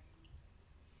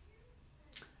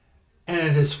 And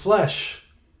it is flesh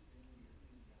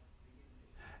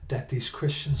that these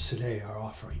Christians today are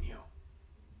offering you.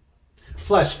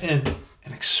 Flesh and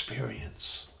an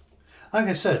experience. Like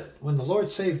I said, when the Lord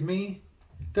saved me,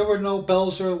 there were no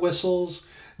bells or whistles,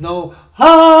 no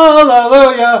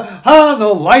hallelujah,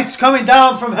 no lights coming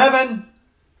down from heaven.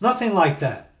 Nothing like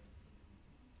that.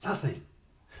 Nothing.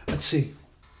 But see,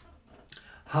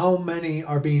 how many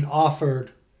are being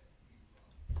offered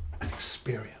an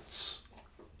experience?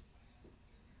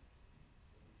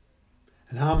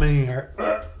 And how many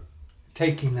are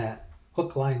taking that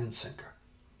hook, line, and sinker?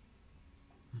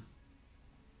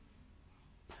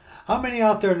 How many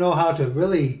out there know how to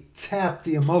really tap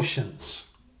the emotions?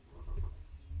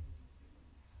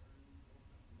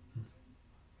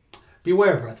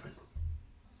 Beware, brethren.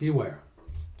 Beware.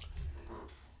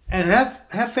 And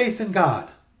have faith in God.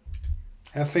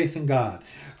 Have faith in God.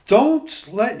 Don't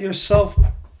let yourself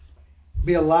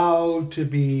be allowed to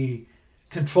be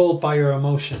controlled by your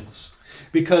emotions.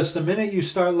 Because the minute you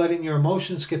start letting your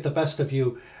emotions get the best of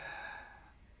you,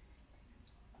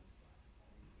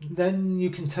 then you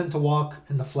can tend to walk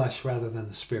in the flesh rather than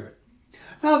the Spirit.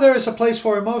 Now, there is a place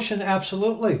for emotion,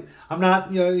 absolutely. I'm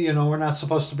not, we're not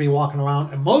supposed to be walking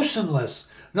around emotionless.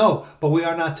 No, but we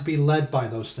are not to be led by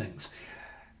those things.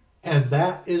 And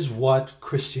that is what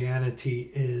Christianity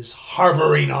is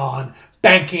harboring on,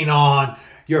 banking on,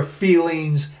 your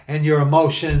feelings and your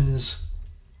emotions,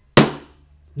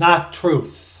 not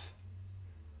truth.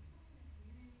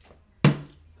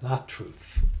 Not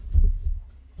truth.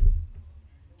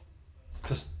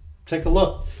 Just take a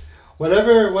look.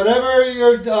 Whatever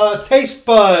your taste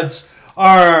buds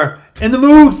are in the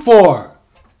mood for,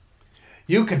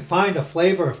 you can find a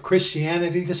flavor of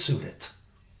Christianity to suit it.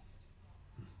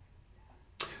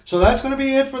 So that's going to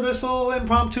be it for this little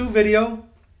impromptu video.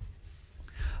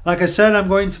 Like I said, I'm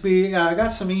going to be, I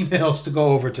got some emails to go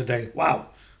over today. Wow,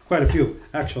 quite a few,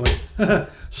 actually.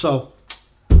 So,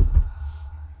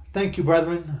 thank you,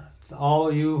 brethren. All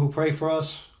of you who pray for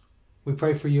us, we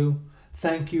pray for you.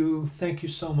 Thank you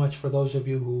so much for those of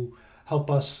you who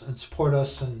help us and support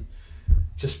us and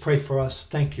just pray for us.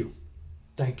 Thank you.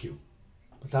 Thank you.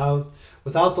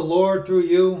 Without the Lord through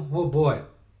you, oh boy.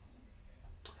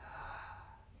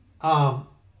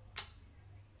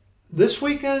 This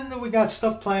weekend we got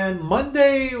stuff planned.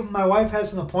 Monday my wife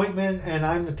has an appointment and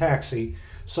I'm the taxi.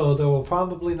 So there will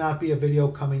probably not be a video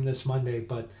coming this Monday,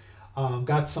 but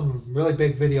got some really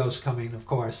big videos coming, of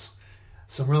course.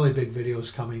 Some really big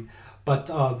videos coming. But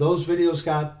those videos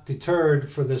got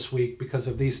deterred for this week because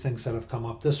of these things that have come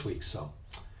up this week. So,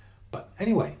 but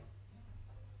anyway,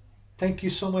 thank you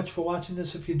so much for watching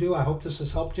this. If you do, I hope this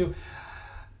has helped you.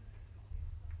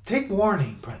 Take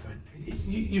warning, brethren.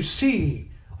 You see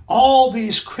all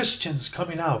these Christians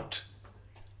coming out.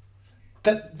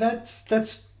 That's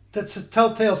a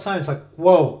telltale sign. It's like,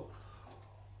 whoa,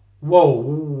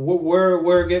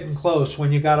 we're getting close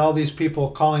when you got all these people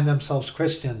calling themselves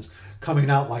Christians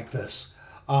coming out like this.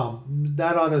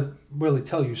 That ought to really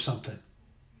tell you something.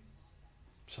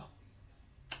 So,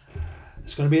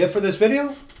 that's going to be it for this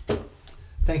video.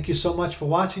 Thank you so much for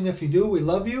watching. If you do, we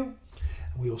love you.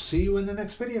 And we will see you in the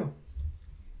next video.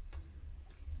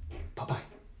 Bye-bye.